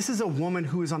 This is a woman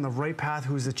who is on the right path,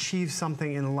 who has achieved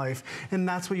something in life, and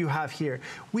that's what you have here.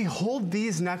 We hold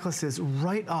these necklaces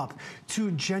right up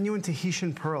to genuine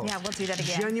Tahitian pearls. Yeah, we'll do that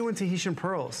again. Genuine Tahitian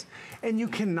pearls, and you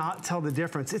cannot tell the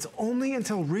difference. It's only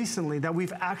until recently that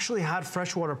we've actually had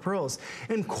freshwater pearls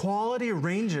in quality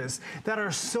ranges that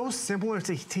are so similar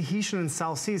to Tahitian and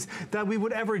South Seas that we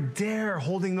would ever dare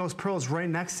holding those pearls right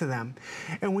next to them.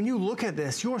 And when you look at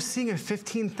this, you are seeing a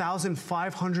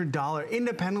 $15,500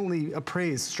 independently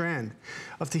appraised strand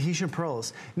of Tahitian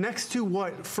pearls next to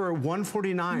what for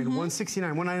 $149,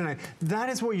 $169, $199. That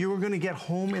is what you are going to get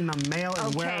home in the mail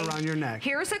and wear around your neck.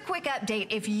 Here's a quick update.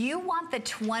 If you want the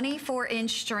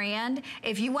 24-inch strand,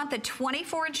 if you want the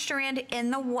 24-inch strand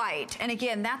in the white, and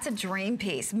again, that's a dream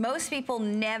piece. Most people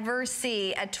never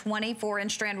see a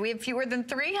 24-inch strand. We have fewer than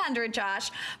 300, Josh,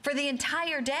 for the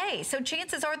entire day. So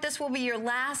chances are this will be your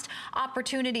last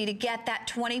opportunity to get that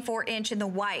 24-inch in the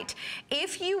white.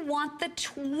 If you want the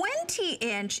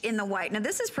 20-inch in the white, now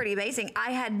this is pretty amazing.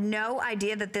 I had no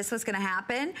idea that this was going to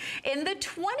happen. In the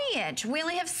 20-inch, we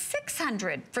only have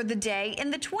 600 for the day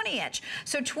in the 20-inch.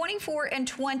 So 24 and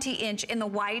 20 inch in the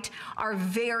white are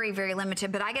very, very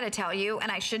limited, but I gotta tell you,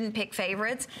 and I shouldn't pick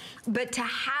favorites, but to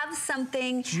have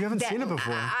something you haven't seen it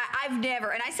before. I've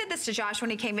never, and I said this to Josh when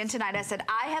he came in tonight, I said,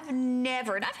 I have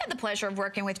never, and I've had the pleasure of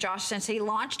working with Josh since he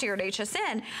launched here at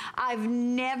HSN, I've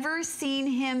never seen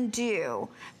him do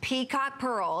peacock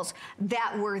pearls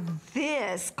that were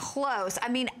this close. I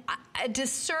mean, a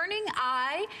discerning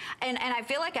eye, and I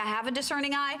feel like I have a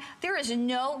discerning eye, there is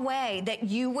no way that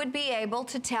you would be able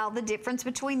to tell the difference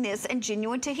between this and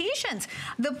genuine Tahitians.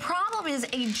 The problem is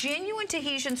a genuine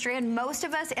Tahitian strand, most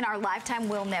of us in our lifetime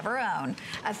will never own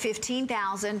a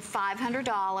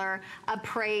 $15,500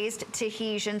 appraised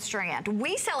Tahitian strand.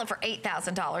 We sell it for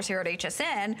 $8,000 here at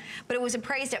HSN, but it was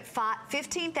appraised at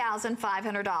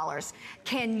 $15,500.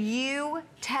 Can you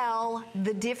tell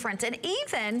the difference? And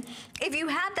even if you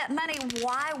had that money,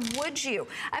 why would you?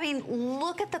 I mean,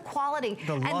 look at the quality.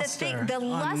 The luster, the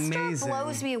luster amazing.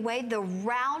 blows me away. The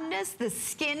roundness, the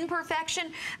skin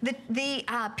perfection. The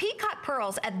peacock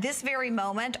pearls at this very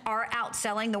moment are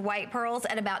outselling the white pearls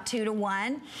at about 2 to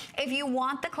 1. If you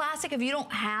want the classic, if you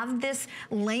don't have this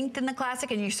length in the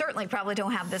classic, and you certainly probably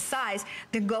don't have this size,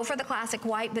 then go for the classic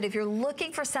white. But if you're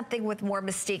looking for something with more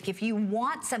mystique, if you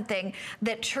want something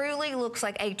that truly looks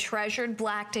like a treasured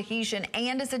black Tahitian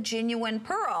and is a genuine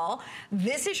pearl,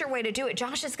 this is your way to do it.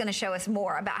 Josh is going to show us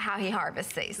more about how he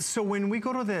harvests these. So when we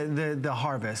go to the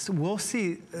harvest, we'll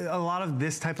see a lot of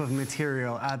this type of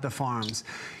material at the farms.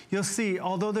 You'll see,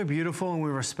 although they're beautiful and we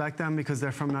respect them because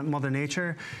they're from Mother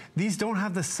Nature, these don't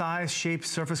have the size, shape,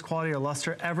 surface quality, or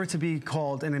luster ever to be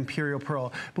called an imperial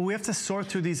pearl. But we have to sort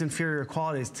through these inferior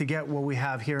qualities to get what we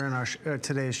have here in our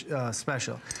today's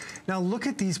special. Now look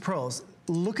at these pearls.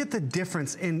 Look at the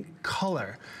difference in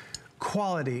color,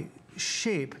 quality,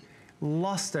 shape,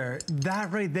 luster.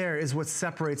 That right there is what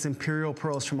separates imperial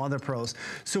pearls from other pearls.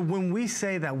 So when we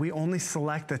say that we only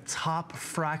select the top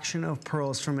fraction of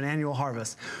pearls from an annual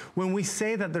harvest, when we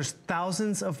say that there's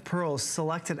thousands of pearls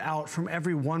selected out from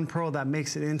every one pearl that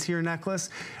makes it into your necklace,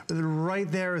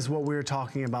 right there is what we're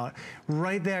talking about.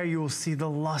 Right there you will see the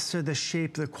luster, the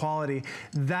shape, the quality.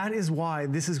 That is why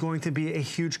this is going to be a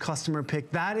huge customer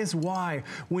pick. That is why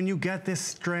when you get this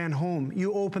strand home,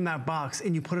 you open that box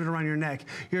and you put it around your neck,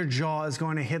 your jaw is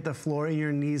going to hit the floor and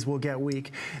your knees will get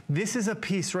weak. This is a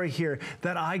piece right here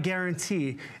that I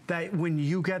guarantee that when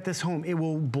you get this home, it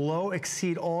will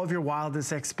exceed all of your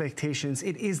wildest expectations.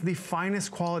 It is the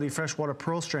finest quality freshwater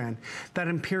pearl strand that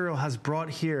Imperial has brought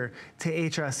here to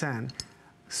HSN.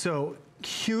 So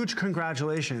huge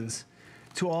congratulations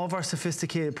to all of our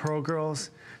sophisticated pearl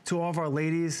girls, to all of our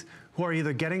ladies who are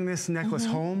either getting this necklace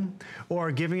home or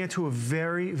are giving it to a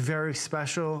very, very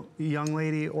special young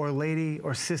lady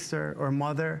or sister or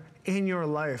mother in your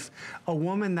life. A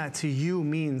woman that to you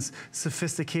means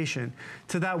sophistication.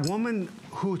 To that woman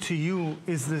who to you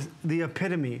is the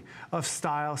epitome of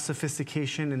style,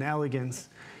 sophistication, and elegance.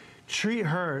 Treat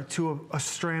her to a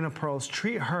strand of pearls.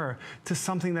 Treat her to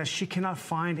something that she cannot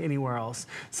find anywhere else.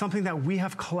 Something that we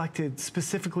have collected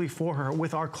specifically for her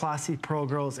with our classy pearl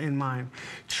girls in mind.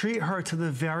 Treat her to the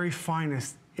very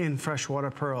finest in freshwater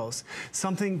pearls.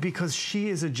 Something because she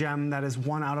is a gem that is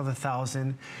 1 out of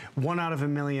 1,000, 1 out of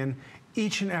 1,000,000.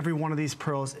 Each and every one of these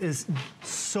pearls is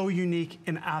so unique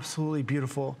and absolutely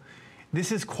beautiful.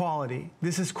 This is quality.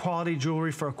 This is quality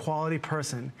jewelry for a quality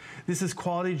person. This is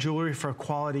quality jewelry for a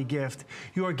quality gift.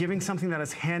 You are giving something that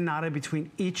is hand knotted between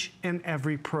each and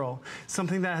every pearl.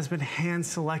 Something that has been hand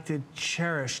selected,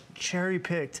 cherished, cherry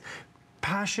picked.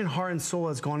 Passion, heart, and soul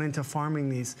has gone into farming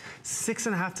these.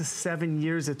 6.5 to 7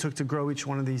 years it took to grow each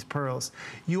one of these pearls.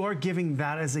 You are giving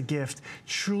that as a gift.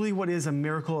 Truly what is a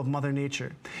miracle of Mother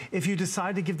Nature. If you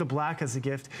decide to give the black as a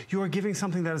gift, you are giving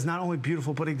something that is not only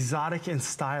beautiful, but exotic and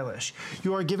stylish.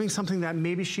 You are giving something that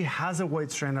maybe she has a white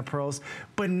strand of pearls,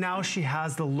 but now she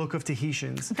has the look of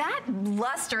Tahitians. That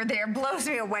luster there blows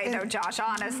me away though, Josh,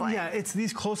 honestly. Yeah, it's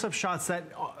these close-up shots that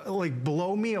like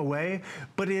blow me away,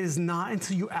 but it is not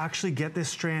until you actually get this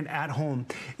strand at home.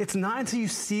 It's not until you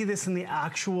see this in the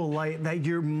actual light that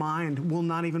your mind will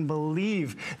not even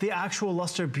believe the actual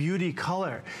luster, beauty,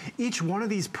 color. Each one of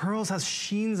these pearls has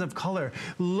sheens of color.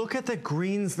 Look at the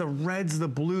greens, the reds, the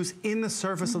blues in the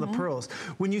surface of the pearls.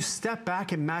 When you step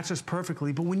back, it matches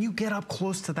perfectly, but when you get up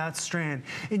close to that strand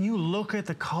and you look at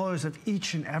the colors of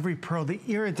each and every pearl, the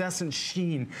iridescent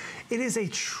sheen, it is a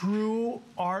true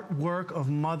artwork of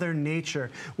Mother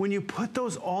Nature. When you put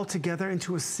those all together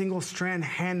into a single strand,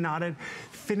 hand knotted,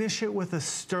 finish it with a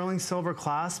sterling silver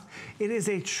clasp, it is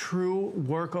a true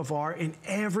work of art. And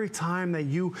every time that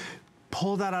you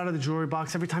pull that out of the jewelry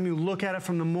box. Every time you look at it,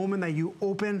 from the moment that you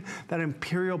open that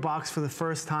Imperial box for the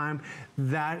first time,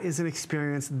 that is an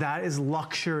experience. That is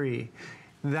luxury.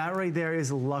 That right there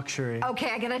is luxury.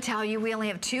 Okay, I gotta tell you, we only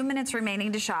have 2 minutes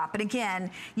remaining to shop. But again,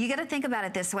 you gotta think about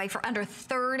it this way. For under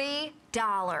 $30,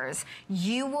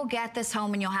 you will get this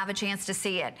home and you'll have a chance to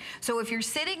see it. So if you're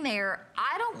sitting there,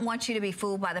 I don't want you to be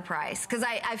fooled by the price, because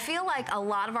I feel like a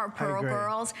lot of our pearl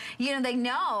girls, you know, they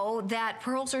know that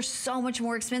pearls are so much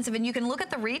more expensive, and you can look at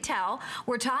the retail.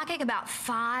 We're talking about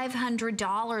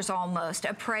 $500 almost,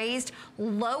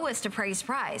 lowest appraised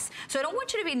price. So I don't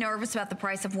want you to be nervous about the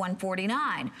price of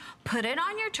 $149. Put it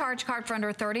on your charge card for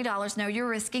under $30. No, you're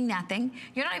risking nothing.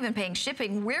 You're not even paying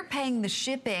shipping. We're paying the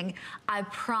shipping. I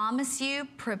promise you,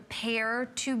 prepare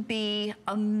to be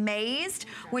amazed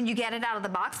when you get it out of the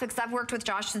box, because I've worked with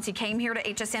Josh since he came here to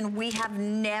HSN. We have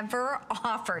never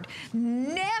offered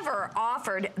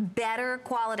better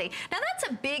quality. Now that's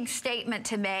a big statement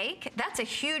to make. That's a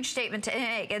huge statement to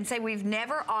make, and say we've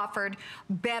never offered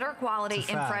better quality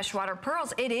in freshwater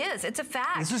pearls. It is, it's a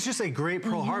fact. This is just a great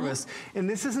pearl harvest, and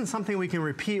this isn't something we can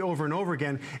repeat over and over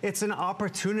again. It's an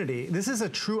opportunity. This is a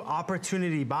true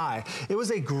opportunity buy. It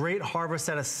was a great harvest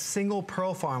at a single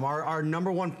pearl farm, our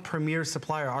 #1 premier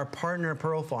supplier, our partner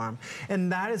pearl farm.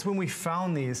 And that is when we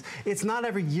found these. It's not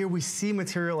every year we see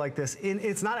material like this.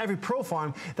 It's not every pearl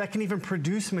farm that can even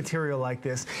produce material like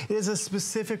this. It is a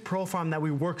specific pearl farm that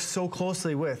we work so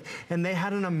closely with. And they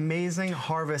had an amazing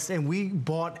harvest, and we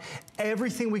bought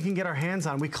everything we can get our hands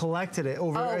on. We collected it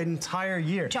over an entire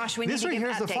year. Josh, we need to give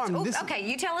updates. Okay,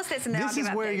 you tell us this, and then I'll give updates. This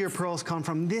is where your pearls come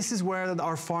from. This is where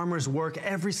our farmers work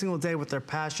every single day with their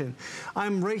passion.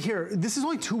 I'm right here. This is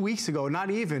only 2 weeks ago,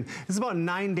 not even. This is about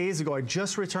 9 days ago. I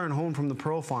just returned home from the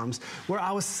pearl farms, where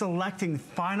I was selecting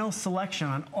final selection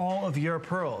on all of your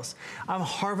pearls. I'm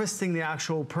harvesting the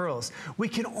actual pearls. We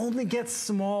can only get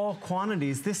small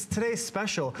quantities. Today's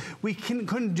special. We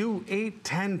couldn't do 8,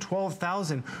 10,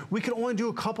 12,000. We could only do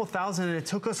a couple thousand, and it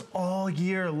took us all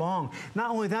year long.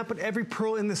 Not only that, but every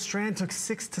pearl in the strand took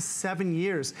 6 to 7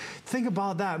 years. Think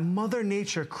about that. Mother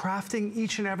Nature crafting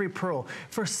each and every pearl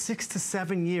for 6 to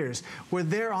 7 years. We're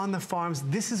there on the farms.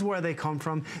 This is where they come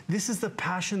from. This is the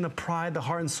passion, the pride, the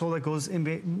heart and soul that goes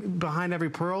behind every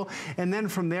pearl. And then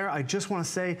from there, I just want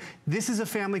to say, this is a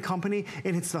family company,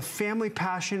 and it's the family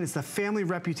passion, it's the family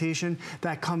reputation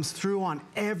that comes through on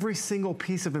every single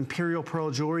piece of Imperial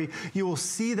Pearl jewelry. You will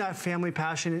see that family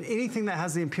passion, and anything that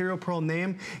has the Imperial Pearl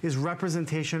name is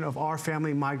representation of our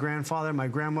family, my grandfather, my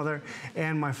grandmother,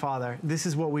 and my father. This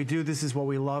is what we do, this is what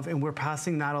we love, and we're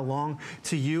passing that along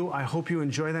to you. I hope you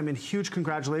enjoy them, and huge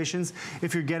congratulations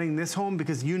if you're getting this home,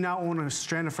 because you now own a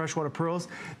strand of freshwater pearls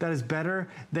that is better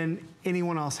than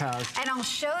anyone else has. And I'll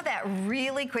show that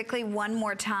really quickly one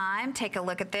more time. Take a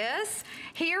look at this.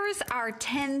 Here's our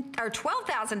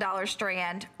 $12,000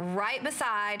 strand right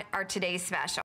beside our today's special.